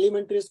free,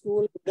 elementary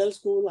school, middle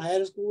school,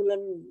 higher school,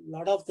 and a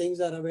lot of things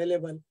are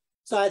available.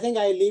 So I think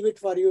I leave it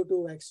for you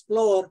to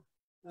explore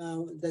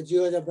the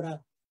GeoGebra,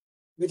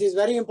 which is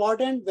very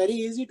important, very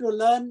easy to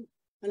learn,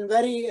 and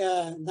very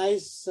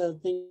nice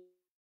thing.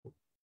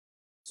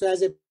 So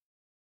as a,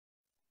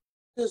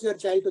 use your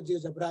child to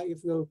GeoGebra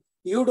if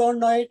you don't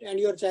know it and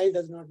your child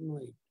does not know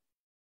it.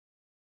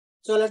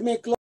 So let me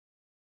close.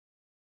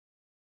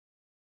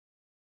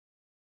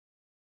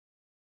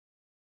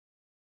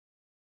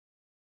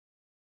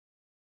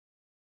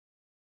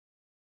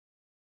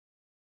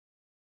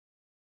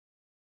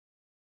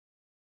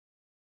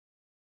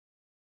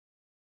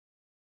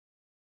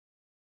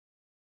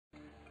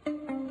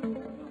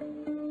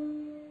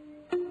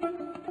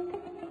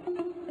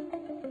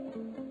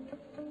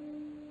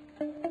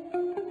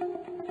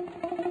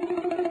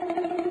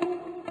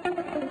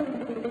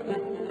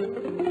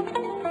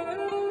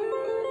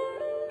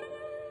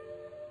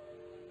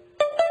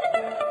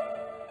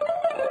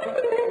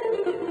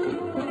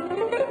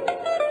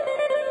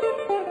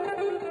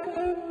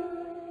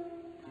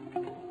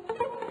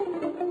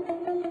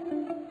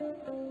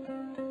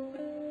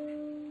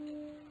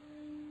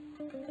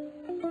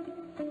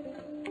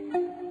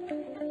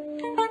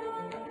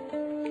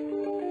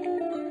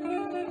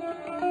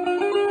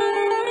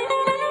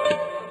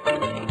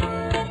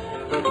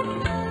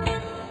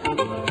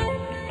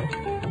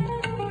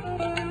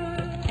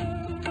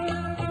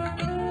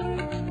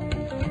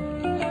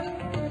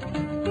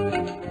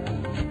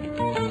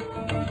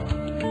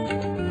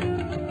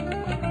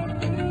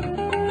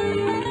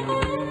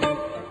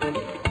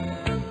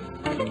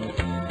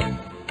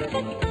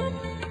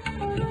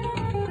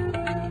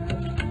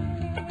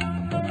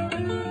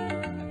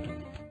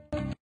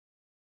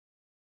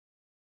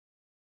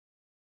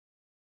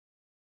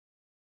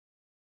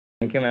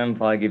 Thank you, ma'am,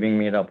 for giving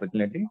me the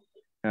opportunity.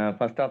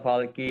 First of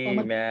all, कि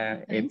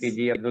मैं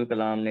APJ Abdul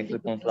Kalam national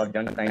council of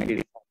जंग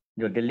scientist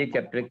जो Delhi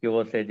chapter की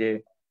ओर से जो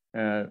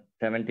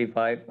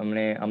 75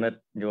 हमने अमृत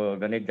जो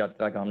गणित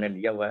यात्रा का हमने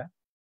लिया हुआ है,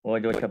 वो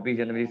जो 26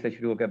 जनवरी से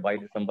शुरू होकर 22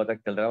 दिसंबर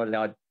तक चल रहा है, और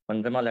आज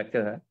 15वां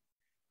लेक्चर है.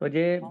 तो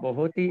ये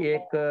बहुत ही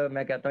एक,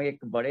 मैं कहता हूँ, एक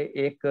बड़े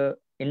एक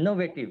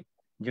इनोवेटिव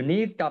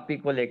यूनिक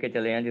टॉपिक को लेके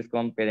चले हैं, जिसको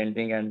हम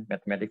पेरेंटिंग एंड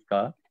मैथमेटिक्स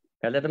का.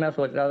 पहले तो मैं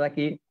सोच रहा था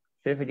कि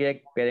सिर्फ ये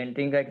एक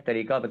पेरेंटिंग का एक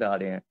तरीका बता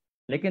रहे हैं,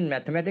 लेकिन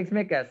मैथमेटिक्स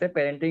में कैसे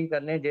पेरेंटिंग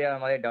करने, जो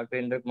हमारे डॉक्टर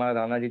इंद्र कुमार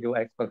राणा जी जो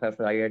एक्स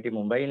प्रोफेसर IIT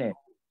मुंबई ने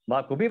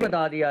बाखूबी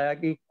बता दिया है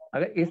कि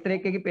अगर इस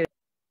तरीके की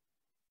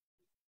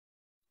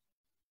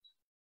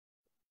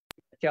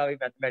बच्चा अभी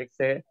मैथमेटिक्स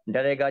से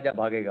डरेगा या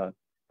भागेगा.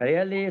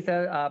 रियली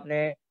सर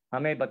आपने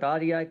हमें बता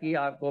दिया कि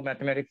आपको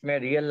मैथमेटिक्स में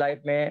रियल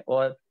लाइफ में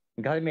और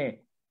घर में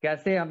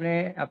कैसे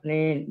हमने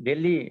अपनी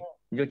डेली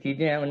जो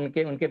चीज़ें हैं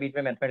उनके बीच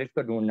में मैथमेटिक्स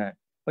को ढूंढना है.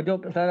 और जो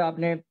सर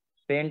आपने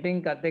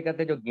पेंटिंग करते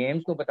करते जो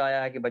गेम्स को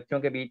बताया है कि बच्चों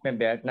के बीच में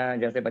बैठना है,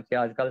 जैसे बच्चे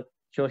आजकल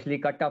सोशली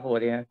कट ऑफ हो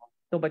रहे हैं,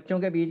 तो बच्चों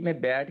के बीच में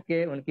बैठ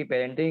के उनकी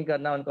पेरेंटिंग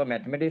करना, उनको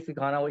मैथमेटिक्स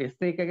सिखाना, वो इस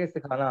तरीके के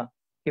सिखाना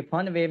कि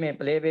फन वे में,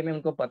 प्ले वे में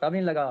उनको पता भी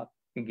नहीं लगा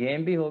कि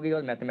गेम भी होगी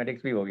और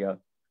मैथमेटिक्स भी हो गया।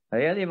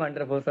 Really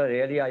wonderful sir,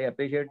 really I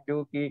appreciate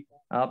you कि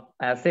आप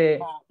ऐसे,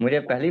 मुझे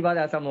पहली बार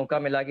ऐसा मौका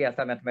मिला कि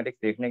ऐसा मैथमेटिक्स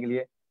देखने के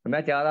लिए। तो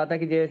मैं चाह रहा था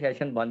कि ये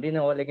सेशन बंद ही ना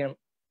हो, लेकिन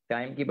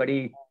टाइम की बड़ी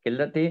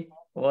किल्लत थी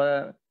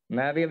और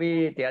मैं भी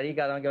अभी तैयारी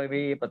कर रहा हूँ कि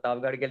अभी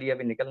प्रतापगढ़ के लिए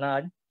अभी निकलना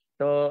आज।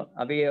 तो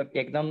अभी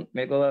एकदम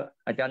मेरे को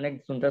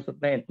अचानक सुनते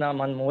सुनते इतना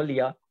मन मोह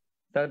लिया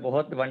सर,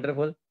 बहुत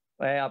वंडरफुल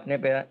आपने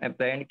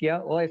प्रेजेंट किया।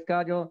 और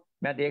इसका जो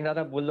मैं देख रहा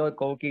था बुल और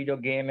कौ की जो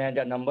गेम है,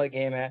 या नंबर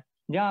गेम है,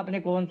 या आपने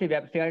कौन सी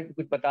वेबसाइट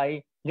कुछ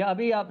बताई, या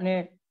अभी आपने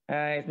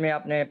इसमें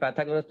आपने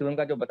पाइथागोरस थ्योरम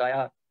का जो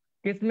बताया,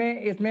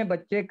 किसमें इसमें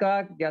बच्चे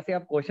का जैसे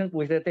आप क्वेश्चन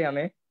पूछ रहे थे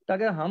हमें, तो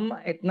अगर हम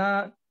इतना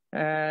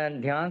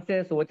ध्यान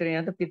से सोच रहे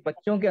हैं तो किस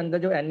बच्चों के अंदर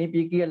जो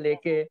एनईपी की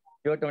लेके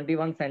जो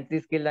 21 सेंचुरी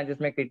स्किल है,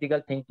 जिसमें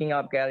क्रिटिकल थिंकिंग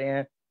आप कह रहे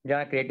हैं,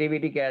 या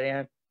क्रिएटिविटी कह रहे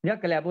हैं, या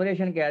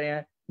कोलैबोरेशन कह रहे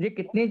हैं, ये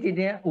कितनी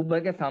चीजें उभर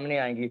के सामने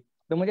आएंगी।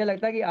 तो मुझे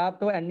लगता है कि आप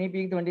तो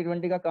एनईपी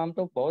 2020 का काम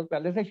तो बहुत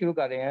पहले से शुरू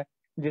कर रहे हैं,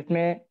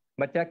 जिसमें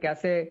बच्चा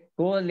कैसे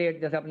कोरिलेट,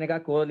 जैसे आपने कहा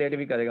कोरिलेट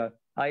भी करेगा।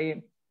 आई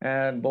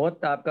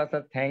बहुत आपका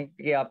सर थैंक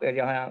कि आप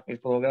यहाँ इस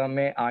प्रोग्राम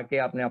में आके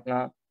आपने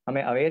अपना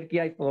हमें अवेयर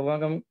किया इस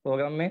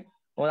प्रोग्राम में।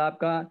 और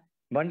आपका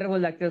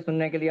वंडरफुल लेक्चर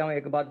सुनने के लिए हम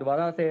एक बार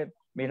दोबारा से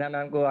बीना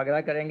मैम को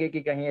आग्रह करेंगे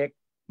कि कहीं एक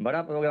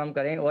बड़ा प्रोग्राम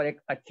करें और एक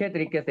अच्छे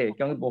तरीके से,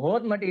 क्योंकि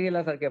बहुत मटेरियल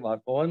है सर के पास,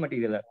 बहुत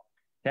मटेरियल है।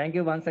 Thank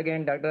you once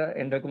again doctor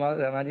Indra Kumar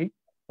Rana ji.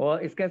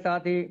 और इसके साथ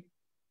ही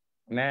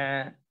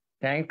मैं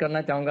थैंक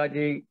करना चाहूँगा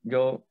जी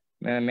जो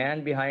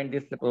मैन बिहाइंड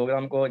दिस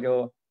प्रोग्राम को,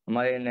 जो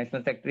हमारे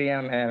नेशनल सेक्रेटरी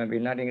हैं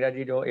बीना डिंगरा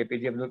जी, जो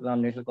APJ Abdul Kalam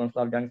national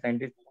council of young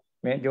scientist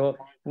में जो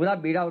पूरा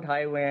बीड़ा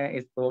उठाए हुए हैं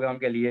इस प्रोग्राम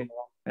के लिए,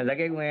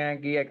 लगे हुए हैं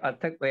कि एक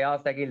अर्थक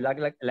प्रयास है कि अलग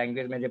अलग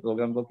लैंग्वेज में जो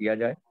प्रोग्राम को किया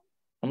जाए।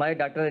 हमारे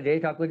डॉक्टर अजय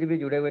ठाकुर जी भी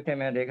जुड़े हुए थे,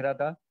 मैं देख रहा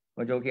था,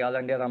 और जो कि all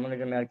India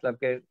Ramanujan math club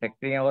के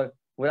सेक्रेटरी हैं, और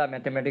पूरा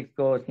मैथमेटिक्स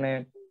को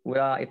उसमें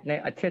पूरा इतने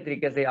अच्छे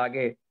तरीके से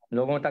आगे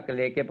लोगों तक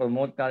लेके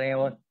प्रमोट कर रहे हैं,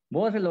 और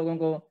बहुत से लोगों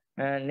को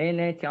नए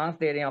नए चांस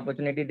दे रहे हैं,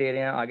 अपॉर्चुनिटी दे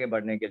रहे हैं आगे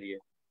बढ़ने के लिए।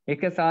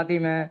 इसके साथ ही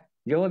मैं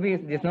जो भी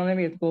जिन्होंने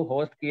भी इसको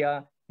होस्ट किया,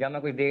 या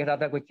मैं कुछ देख रहा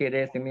था कुछ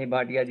चेहरे, सिमी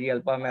भाटिया जी,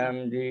 अल्पा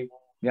मैम जी,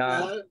 या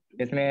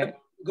इसमें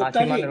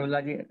आशिमा नरूल्ला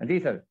जी। जी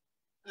sir,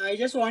 I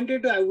just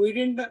wanted to, we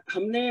didn't,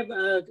 हमने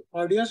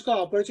ऑडियंस को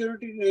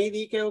अपॉर्चुनिटी नहीं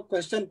दी कि वो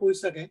क्वेश्चन पूछ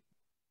सके।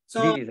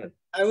 So ji sir,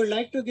 I would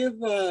like to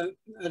give,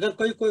 अगर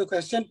कोई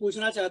क्वेश्चन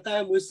पूछना चाहता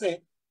है मुझसे,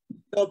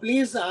 तो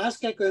please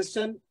ask A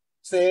question,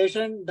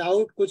 suggestion,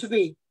 doubt, कुछ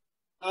भी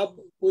आप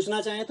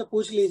पूछना चाहें तो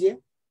पूछ लीजिए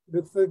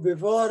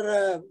before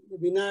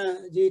Bina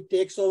ji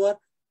takes over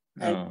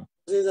and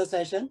the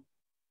session.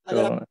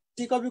 अगर आप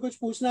किसी को भी कुछ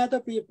पूछना है तो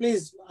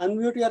प्लीज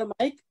अनम्यूट योर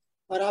माइक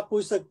और आप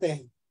पूछ सकते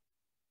हैं।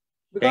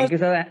 Thank you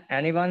sir.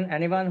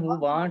 Anyone who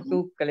want to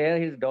clear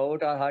his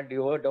doubt or her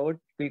doubt,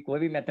 कोई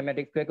भी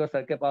मैथमेटिक्स के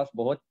सर के पास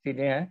बहुत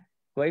चीजें हैं,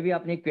 कोई भी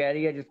अपनी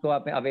क्वेरी है जिसको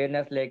आपने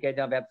अवेयरनेस लेके,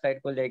 जहाँ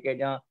वेबसाइट को लेके,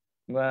 जहाँ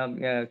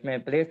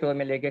इसमें प्ले स्टोर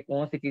में लेके,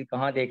 कौन सी चीज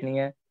कहाँ देखनी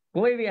है,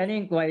 कोई भी एनी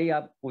इंक्वायरी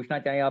आप पूछना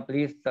चाहें आप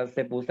प्लीज सर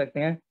से पूछ सकते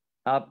हैं।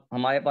 आप,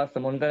 हमारे पास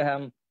समुद्र है,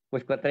 हम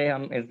कुछ कतरे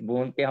हम इस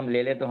बूंद के हम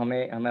ले ले तो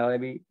हमारे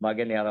भी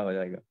भाग्य न्यारा हो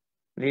जाएगा।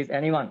 Please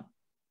anyone.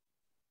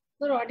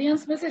 सर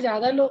ऑडियंस में से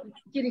ज्यादा लोग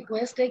की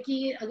रिक्वेस्ट है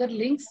कि अगर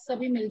लिंक्स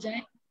सभी मिल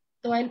जाएं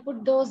तो I will put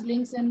those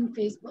links in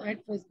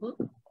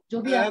Facebook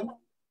जो भी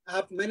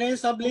आप मैंने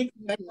सब लिंक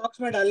चैट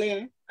बॉक्स में डाले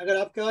हैं। अगर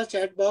आपके पास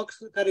चैट बॉक्स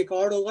का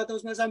रिकॉर्ड होगा तो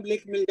उसमें सब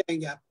लिंक मिल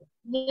जाएंगे आपको।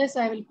 Yes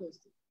I will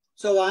post.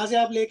 सो वहां से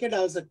आप लेके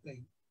डाल सकते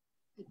हैं।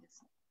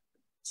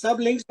 सब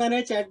लिंक्स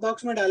मैंने चैट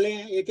बॉक्स में डाले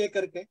हैं एक एक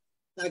करके,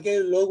 ताकि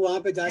लोग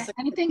वहां पे जा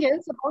सकें। एनीथिंग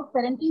एल्स अबाउट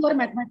पेरेंटिंग और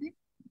मैथमेटिक्स?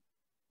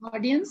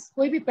 ऑडियंस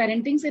कोई भी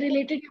पेरेंटिंग से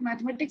रिलेटेड या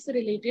मैथमेटिक्स से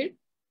रिलेटेड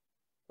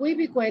कोई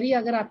भी क्वेरी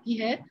अगर आपकी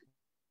है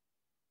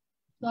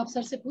तो आप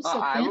सर से पूछ सकते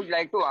हैं। I would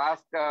like to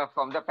ask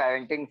from the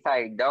parenting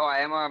side. Though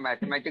I am a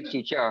mathematics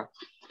teacher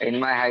in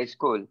my high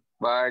school,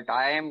 but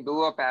I am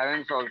a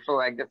parents also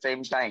at the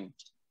same time.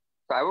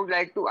 So I would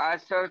like to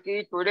ask sir,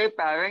 कि today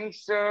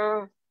parents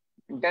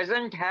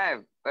doesn't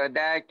have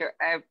that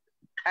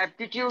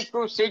aptitude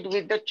to sit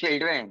with the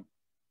children.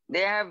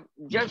 They have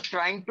just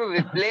trying to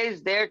replace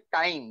their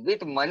time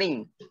with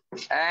money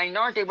and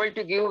not able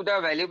to give the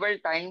valuable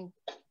time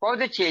for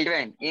the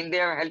children in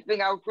their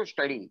helping out to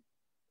study.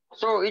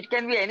 So it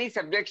can be any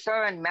subject, sir,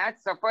 and math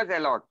suffers a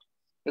lot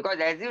because,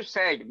 as you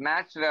said,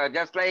 maths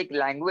just like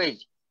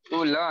language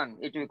to learn,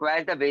 it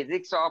requires the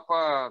basics of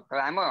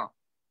grammar.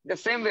 The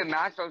same way,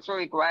 maths also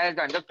requires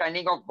the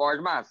understanding of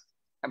BOD-MAS,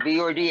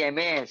 BOD,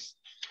 MAS,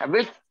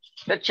 which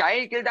the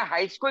child till the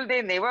high school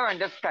they never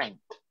understand.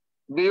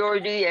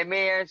 BOD,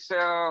 MAS,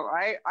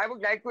 I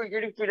would like to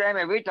introduce to them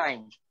every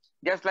time.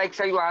 Just like,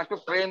 sir, you have to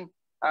frame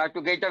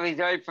to get a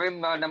result, frame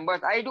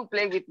numbers. I do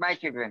play with my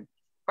children.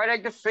 But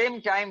at the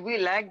same time, we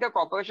lack the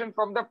cooperation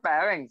from the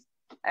parents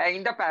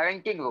in the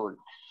parenting role.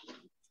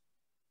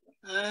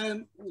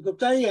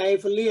 Gupta ji, I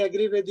fully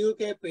agree with you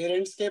कि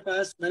parents के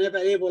पास, मैंने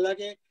पहले ही बोला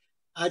कि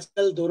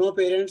आजकल दोनों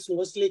parents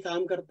mostly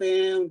काम करते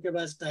हैं, उनके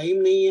पास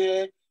टाइम नहीं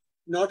है.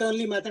 Not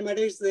only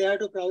mathematics, they have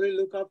to probably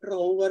look after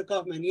homework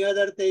of many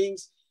other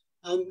things.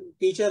 हम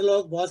टीचर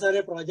लोग बहुत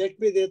सारे प्रोजेक्ट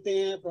भी देते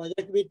हैं,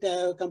 प्रोजेक्ट भी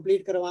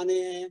कंप्लीट करवाने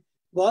हैं,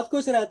 बहुत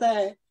कुछ रहता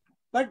है।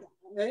 बट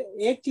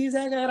एक चीज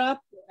है कि अगर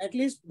आप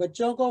एटलीस्ट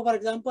बच्चों को, फॉर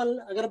एग्जांपल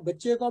अगर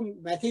बच्चे को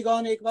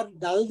मैथीगॉन एक बार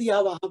डाल दिया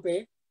वहां पे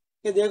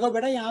कि देखो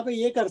बेटा यहाँ पे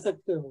ये कर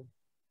सकते हो,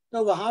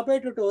 तो वहां पे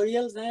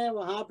ट्यूटोरियल्स हैं,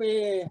 वहां पे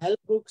हेल्प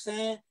बुक्स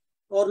हैं,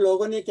 और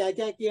लोगों ने क्या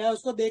क्या किया है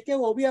उसको देख के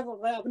वो भी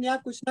अपने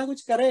आप कुछ ना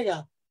कुछ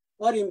करेगा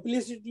और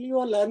इम्प्लिसिटली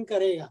वो लर्न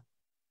करेगा।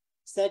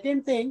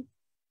 सेकेंड थिंग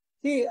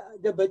कि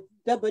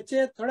जब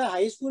बच्चे थोड़े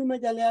हाई स्कूल में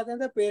चले जाते हैं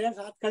तो पेरेंट्स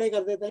हाथ खड़े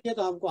कर देते हैं, ये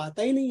तो हमको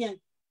आता ही नहीं है,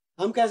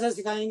 हम कैसे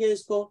सिखाएंगे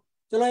इसको,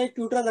 चलो एक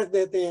ट्यूटर रख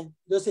देते हैं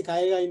जो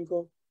सिखाएगा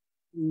इनको।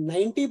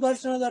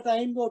 90% ऑफ द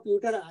टाइम वो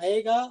ट्यूटर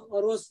आएगा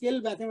और वो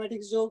स्किल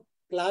मैथमेटिक्स जो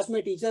क्लास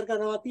में टीचर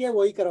करवाती है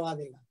वही करवा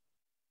देगा,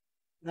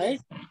 राइट?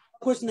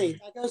 कुछ नहीं,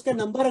 ताकि उसके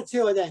नंबर अच्छे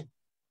हो जाएं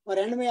और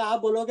एंड में आप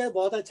बोलोगे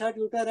बहुत अच्छा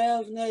ट्यूटर है,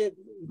 उसने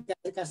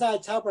कैसा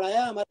अच्छा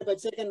पढ़ाया, हमारे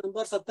बच्चे के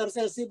नंबर 70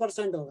 से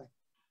 80% हो गए,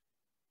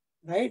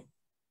 राइट?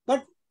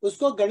 बट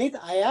उसको गणित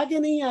आया कि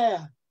नहीं आया,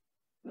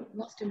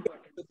 मोस्ट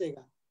इम्पोर्टेंट।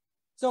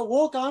 सो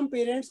वो काम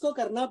पेरेंट्स को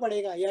करना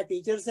पड़ेगा, या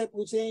टीचर से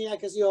पूछें या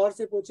किसी और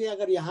से पूछें।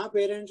 अगर यहाँ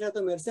पेरेंट्स है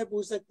तो मेरे से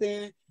पूछ सकते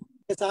हैं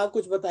कि साहब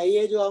कुछ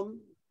बताइए जो हम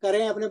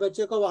करें, अपने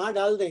बच्चे को वहां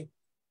डाल दें,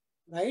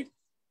 राइट?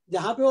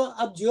 जहाँ पे वो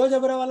अब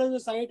जियोजेब्रा वाला जो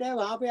साइट है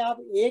वहां पे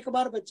आप एक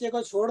बार बच्चे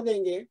को छोड़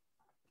देंगे,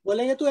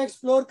 बोलेंगे तू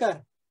एक्सप्लोर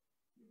कर,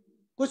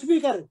 कुछ भी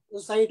कर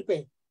उस साइट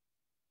पे,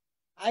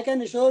 I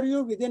can assure you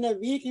within a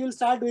week he will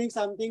start doing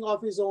something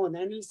of his own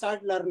and he'll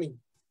start learning.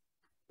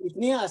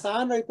 इतनी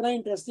आसान और इतना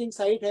इंटरेस्टिंग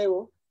साइट है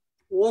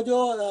वो जो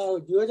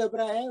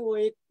जियोजेब्रा है, वो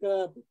एक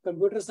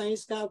कंप्यूटर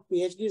साइंस का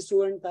पीएचडी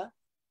स्टूडेंट था,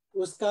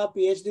 उसका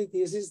पीएचडी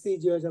थीसिस थी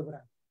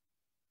जियोजेब्रा,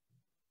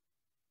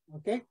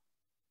 ओके,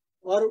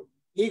 और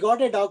he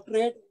got a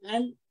doctorate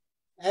and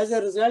as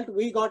a result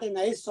we got a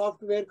nice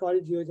software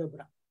called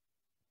GeoGebra.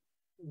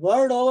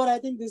 World over, I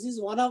think this is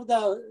one of the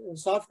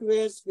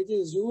softwares which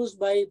is used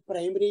by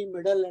primary,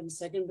 middle and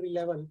secondary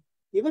level,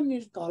 even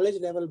in college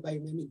level by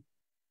many.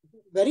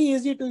 Very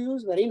easy to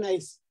use, very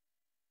nice.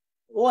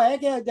 वो है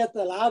कि जब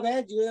तालाब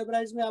है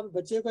GeoGebra, इसमें आप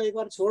बच्चे को एक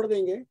बार छोड़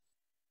देंगे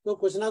तो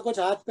कुछ ना कुछ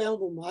हाथ पे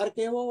हम मार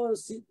के वो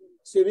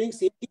स्विमिंग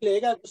सीख ही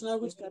लेगा, कुछ ना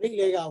कुछ कर ही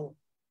लेगा वो,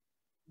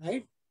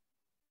 राइट?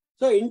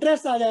 तो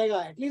इंटरेस्ट आ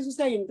जाएगा, एटलीस्ट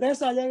उसका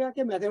इंटरेस्ट आ जाएगा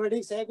कि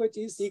मैथमेटिक्स है, कोई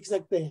चीज सीख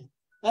सकते हैं।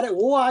 अरे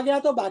वो आ गया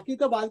तो बाकी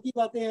तो बात की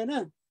बातें हैं ना।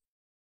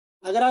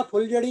 अगर आप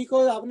फुलझड़ी को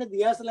आपने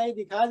दिया सिलाई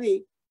दिखा दी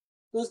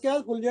तो उसके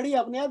बाद फुलझड़ी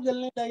अपने आप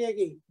जलने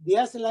लगेगी,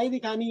 दिया सिलाई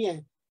दिखानी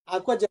है,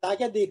 आपको जला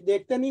के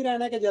देखते नहीं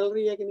रहना कि जल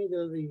रही है कि नहीं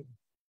जल रही है।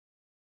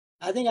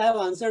 I think I have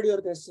answered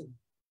your question.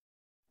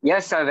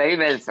 Yes sir, very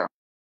well sir.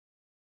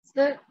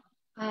 Sir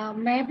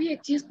मैं भी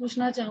एक चीज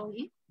पूछना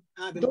चाहूंगी।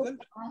 हाँ बिल्कुल।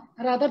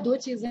 रादर दो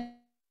चीजें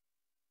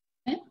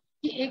हैं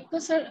कि एक तो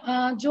सर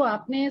जो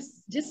आपने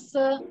जिस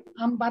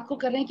हम बात को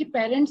कर रहे हैं कि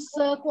पेरेंट्स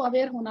को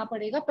अवेयर होना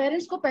पड़ेगा,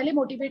 पेरेंट्स को पहले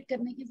मोटिवेट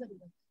करने की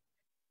जरूरत है,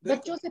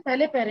 बच्चों से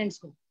पहले पेरेंट्स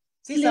को।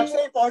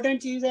 सबसे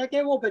इम्पोर्टेंट चीज है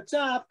कि वो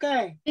बच्चा आपका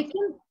है,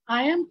 लेकिन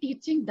I am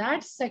teaching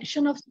that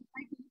section of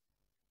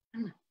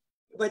society.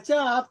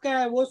 बच्चा आपका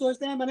है, वो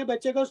सोचते हैं मैंने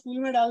बच्चे को स्कूल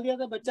में डाल दिया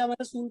तो बच्चा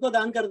मैंने स्कूल को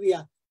दान कर दिया,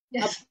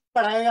 अब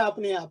पढ़ाएगा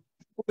अपने आप,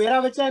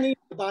 मेरा बच्चा नहीं,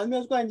 बाद में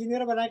उसको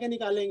इंजीनियर बना के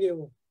निकालेंगे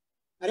वो।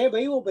 अरे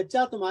भाई वो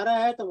बच्चा तुम्हारा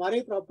है,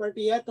 तुम्हारी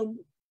प्रॉपर्टी है,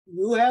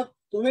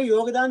 तुम्हें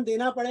योगदान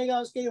देना पड़ेगा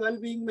उसके वेल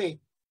बीइंग में,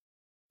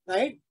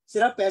 राइट?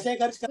 सिर्फ पैसे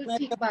खर्च करना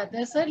ठीक बात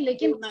है सर,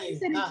 लेकिन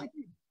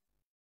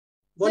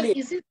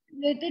इसी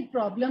रिलेटेड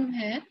प्रॉब्लम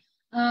है।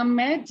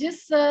 मैं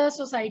जिस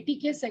सोसाइटी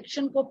के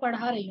सेक्शन को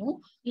पढ़ा रही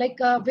हूँ,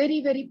 like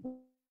very very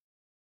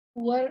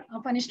poor,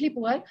 financially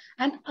poor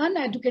and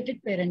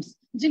uneducated parents,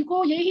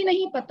 जिनको यही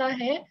नहीं पता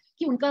है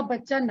कि उनका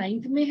बच्चा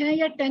 9th में है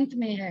या 10th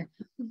में है,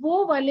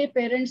 वो वाले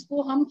पेरेंट्स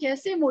को हम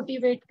कैसे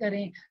मोटिवेट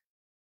करें,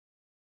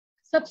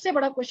 सबसे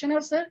बड़ा क्वेश्चन है।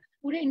 और सर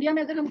पूरे इंडिया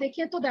में अगर हम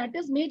देखें तो दैट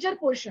इज मेजर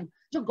पोर्शन,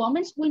 जो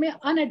गवर्नमेंट स्कूल में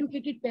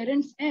अनएडुकेटेड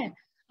पेरेंट्स हैं,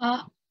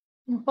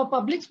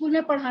 पब्लिक स्कूल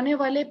में पढ़ाने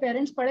वाले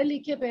पेरेंट्स, पढ़े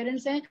लिखे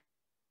पेरेंट्स हैं,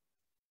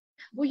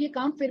 वो ये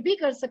काम फिर भी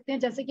कर सकते हैं।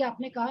 जैसे कि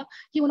आपने कहा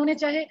कि उन्होंने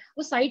चाहे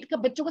वो साइट का,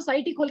 बच्चों को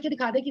साइट ही खोल के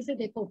दिखा दे किसे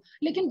देखो,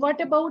 लेकिन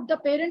what about the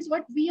parents,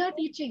 what we are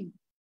teaching?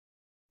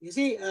 You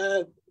see,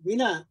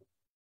 Veena,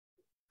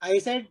 I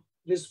said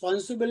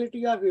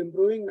responsibility of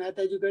improving math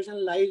education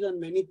lies on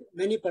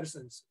many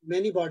persons,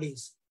 many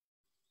bodies,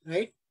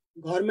 right?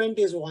 Government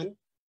is one,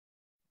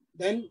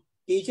 then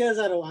teachers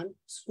are one,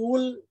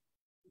 school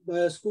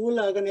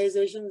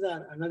organizations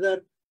are another,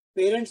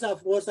 parents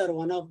of course are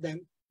one of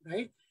them,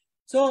 right?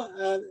 So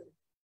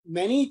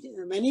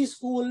many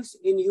schools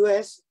in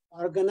US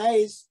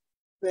organize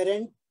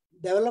parent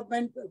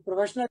development,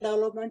 professional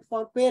development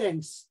for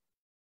parents,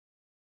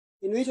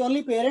 in which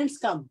only parents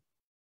come,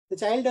 the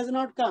child does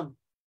not come,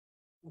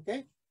 okay?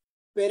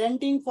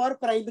 Parenting for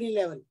primary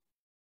level,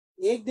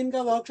 एक दिन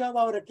का workshop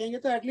आप रखेंगे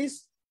तो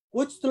at least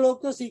कुछ तो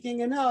लोग तो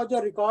सीखेंगे ना, और जो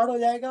रिकॉर्ड हो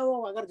जाएगा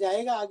वो अगर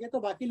जाएगा आगे तो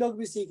बाकी लोग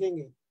भी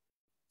सीखेंगे।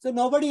 So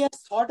nobody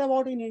has thought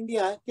about in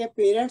India कि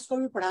पेरेंट्स को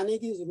भी पढ़ाने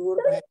की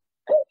जरूरत है।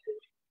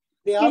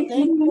 They all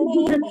think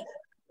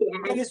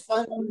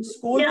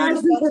school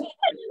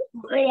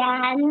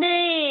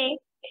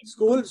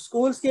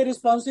schools की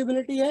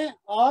रिस्पॉन्सिबिलिटी है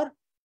और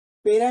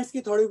पेरेंट्स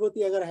की थोड़ी बहुत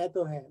अगर है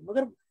तो है,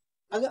 मगर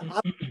अगर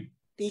आप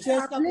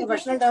टीचर्स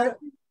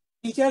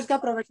का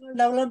प्रोफेशनल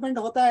डेवलपमेंट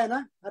होता है ना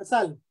हर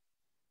साल,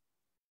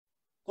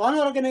 कौन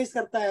ऑर्गेनाइज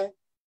करता है?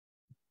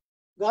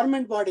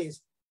 गवर्नमेंट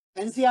बॉडीज,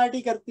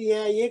 एनसीईआरटी करती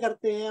है, ये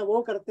करते हैं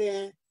वो करते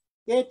हैं,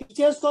 ये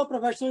टीचर्स को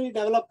प्रोफेशनली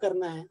डेवलप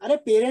करना है। अरे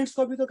पेरेंट्स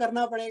को भी तो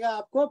करना पड़ेगा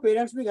आपको,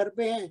 पेरेंट्स भी घर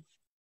पे हैं।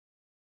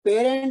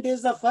 Parent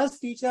is the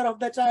first teacher of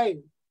the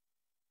child.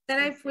 Sir,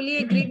 I fully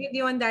agree with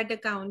you on that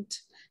account.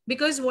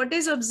 Because what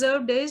is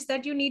observed is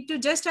that you need to,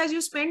 just as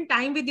you spend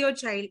time with your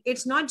child,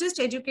 it's not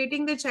just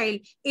educating the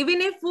child.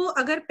 Even if वो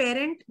अगर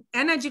parent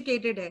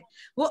uneducated है,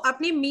 वो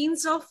अपनी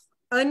means of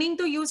earning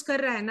तो use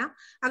कर रहा है ना,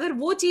 अगर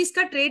वो चीज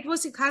का trait वो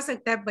सिखा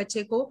सकता है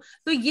बच्चे को,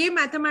 तो ये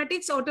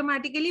mathematics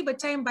automatically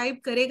बच्चा imbibe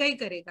करेगा ही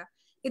करेगा.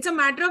 It's a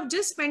matter of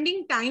just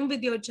spending time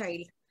with your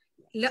child.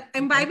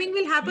 Imbibing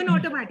will happen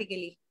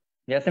automatically.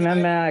 जैसे मैम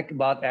मैं एक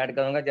बात ऐड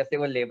करूंगा, जैसे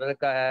वो लेबर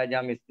का है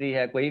या मिस्त्री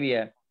है, कोई भी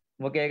है,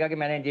 वो कहेगा कि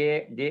मैंने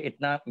ये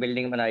इतना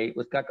बिल्डिंग बनाई,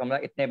 उसका कमरा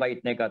इतने बाई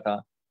इतने का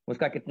था,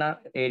 उसका कितना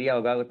एरिया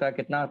होगा, उसका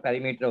कितना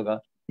पेरीमीटर होगा,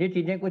 ये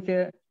चीजें कुछ,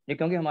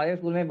 क्योंकि हमारे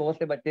स्कूल में बहुत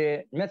से बच्चे,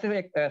 मैं सिर्फ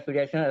एक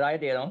सजेशन राय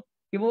दे रहा हूँ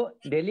कि वो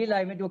डेली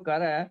लाइफ में जो कर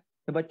रहा है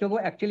तो बच्चों को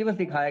एक्चुअली वो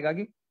सिखाएगा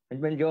कि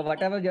जो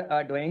वट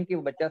एवर डूइंग, कि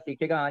वो बच्चा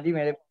सीखेगा हाँ जी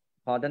मेरे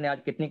फादर ने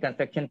आज कितनी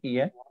कंस्ट्रक्शन की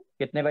है,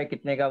 कितने बाई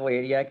कितने का वो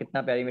एरिया है,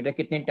 कितना पेरीमीटर,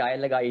 कितनी टाइल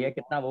लगाई है,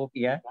 कितना वो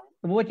किया है,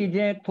 तो वो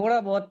चीजें थोड़ा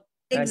बहुत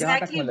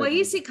Exactly,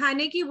 वही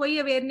सिखाने की, वही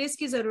अवेयरनेस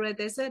की जरूरत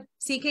है सर।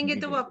 सीखेंगे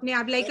तो वो अपने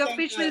आप, like a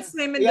fish will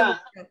swim in the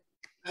water.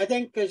 I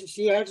think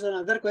she has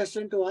another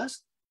question to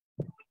ask.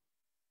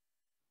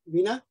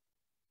 Veena?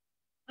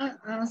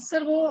 Sir,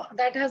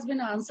 that has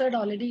been answered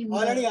already.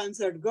 Already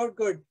answered.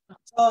 Good.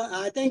 So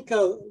I think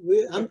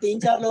हम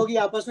 3-4 लोग ही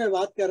आपस में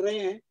बात कर रहे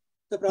हैं,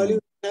 तो probably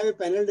we have a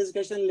panel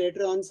discussion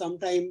later on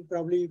sometime.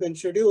 Probably you can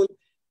schedule.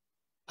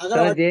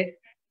 अगर ये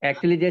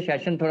एक्चुअली ये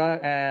सेशन थोड़ा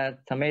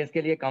समय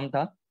इसके लिए कम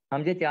था,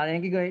 हम ये चाह रहे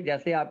हैं कि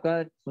जैसे आपका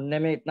सुनने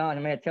में इतना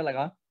हमें अच्छा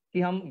लगा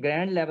कि हम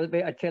ग्रैंड लेवल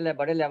पे, अच्छे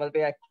बड़े लेवल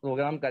पे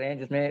प्रोग्राम करें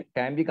जिसमें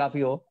टाइम भी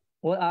काफ़ी हो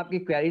और आपकी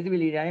क्वेरीज भी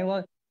ली जाएं,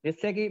 और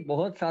जिससे कि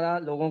बहुत सारा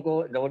लोगों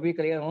को डाउट भी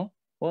क्लियर हो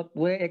और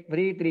पूरे एक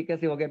फ्री तरीके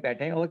से होके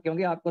बैठे, और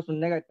क्योंकि आपको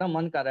सुनने का इतना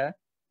मन कर रहा है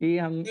कि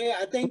हम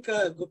I think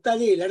Gupta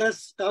ji, let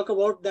us talk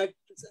about that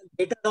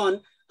later on.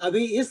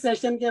 अभी इस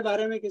सेशन के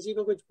बारे में किसी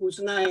को कुछ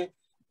पूछना है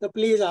तो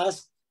please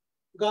ask.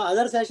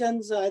 Other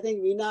sessions, I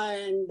think Veena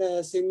and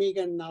Simi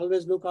can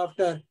always look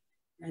after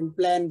and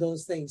plan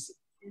those things.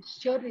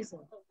 Surely, sir.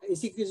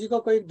 किसी को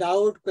कोई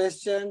doubt,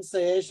 question,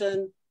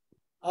 suggestion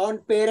on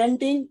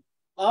parenting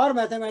or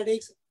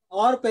mathematics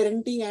or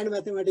parenting and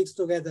mathematics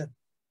together,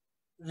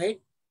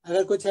 right?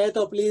 अगर कुछ है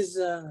तो please.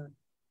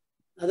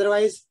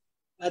 Otherwise,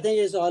 I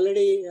think it's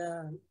already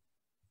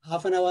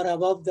half an hour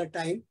above the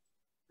time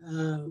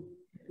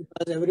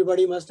because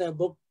everybody must have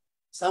booked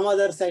some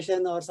other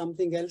session or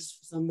something else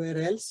somewhere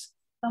else.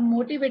 Some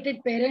motivated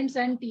parents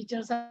and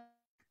teachers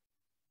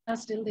are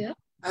still there.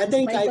 I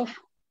think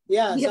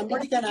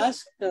somebody can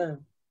ask.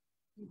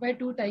 By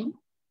 2 times.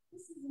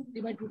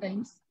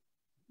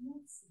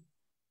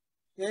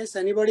 Yes,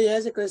 anybody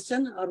has a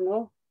question or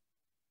no?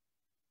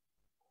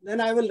 Then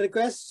I will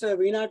request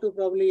Veena to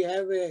probably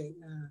have a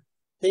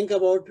think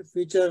about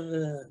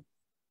future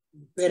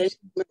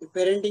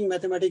parenting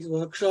mathematics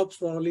workshops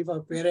probably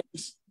for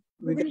parents.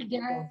 We will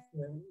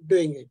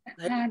doing it.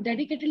 Right?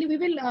 Dedicatedly, we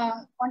will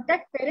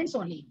contact parents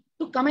only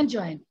to come and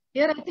join.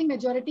 Here, I think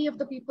majority of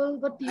the people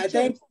were teachers. I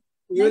think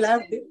you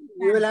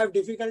will have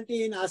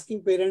difficulty in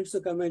asking parents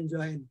to come and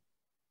join.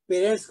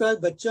 Parents को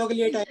बच्चों के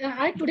लिए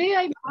time. Today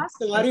I asked.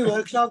 तुम्हारी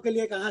workshop के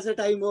लिए कहाँ से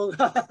time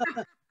होगा?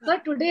 Sir,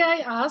 today I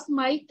asked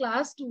my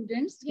class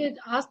students,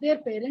 ask their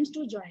parents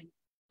to join.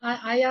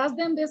 I asked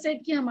them. They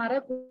said कि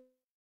हमारा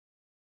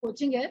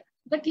coaching है.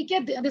 But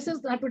this is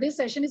today's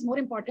session is more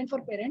important for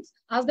parents.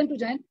 Ask them to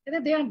join.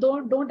 They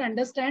don't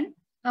understand.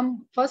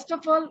 First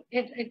of all,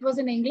 it was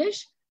in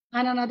English,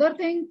 and another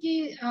thing,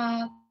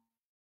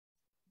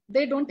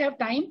 they don't have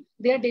time.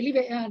 They are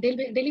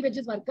daily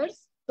wages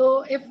workers.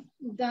 So if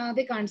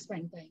they can't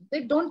spend time,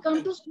 they don't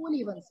come to school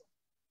even.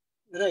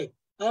 Right.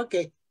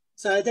 Okay.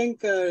 So I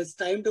think it's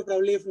time to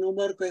probably, if no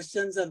more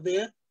questions are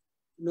there,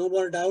 no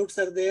more doubts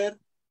are there,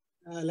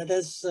 let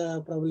us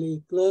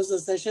probably close the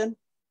session.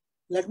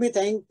 Let me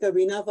thank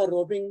Veena for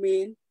roping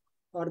me in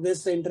for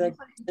this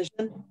interactive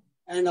session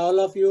and all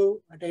of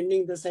you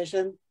attending the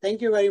session. Thank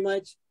you very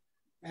much.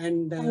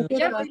 And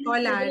we are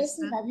privileged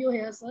to have you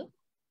here, sir.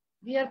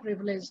 We are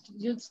privileged.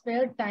 You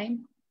spared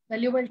time,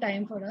 valuable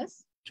time for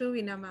us. True,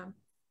 Veena ma'am.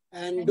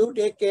 And do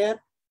take care.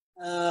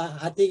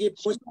 हाथी की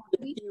पूंछ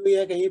लगी हुई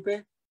है कहीं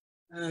पे,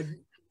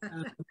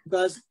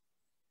 because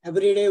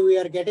every day we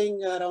are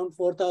getting around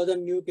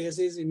 4,000 new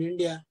cases in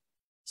India.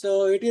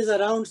 So it is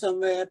around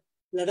somewhere.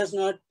 Let us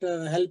not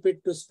help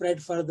it to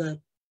spread further.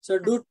 So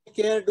do take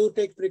care, do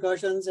take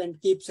precautions and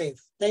keep safe.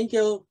 Thank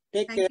you.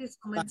 Take care. Thank you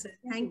so much, sir.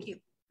 Thank you.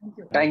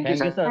 Thank you,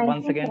 sir.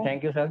 Once again,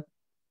 thank you, sir.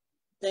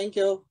 Thank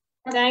you.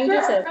 Thank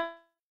you, sir.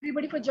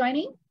 Everybody for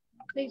joining.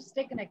 Please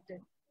stay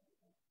connected.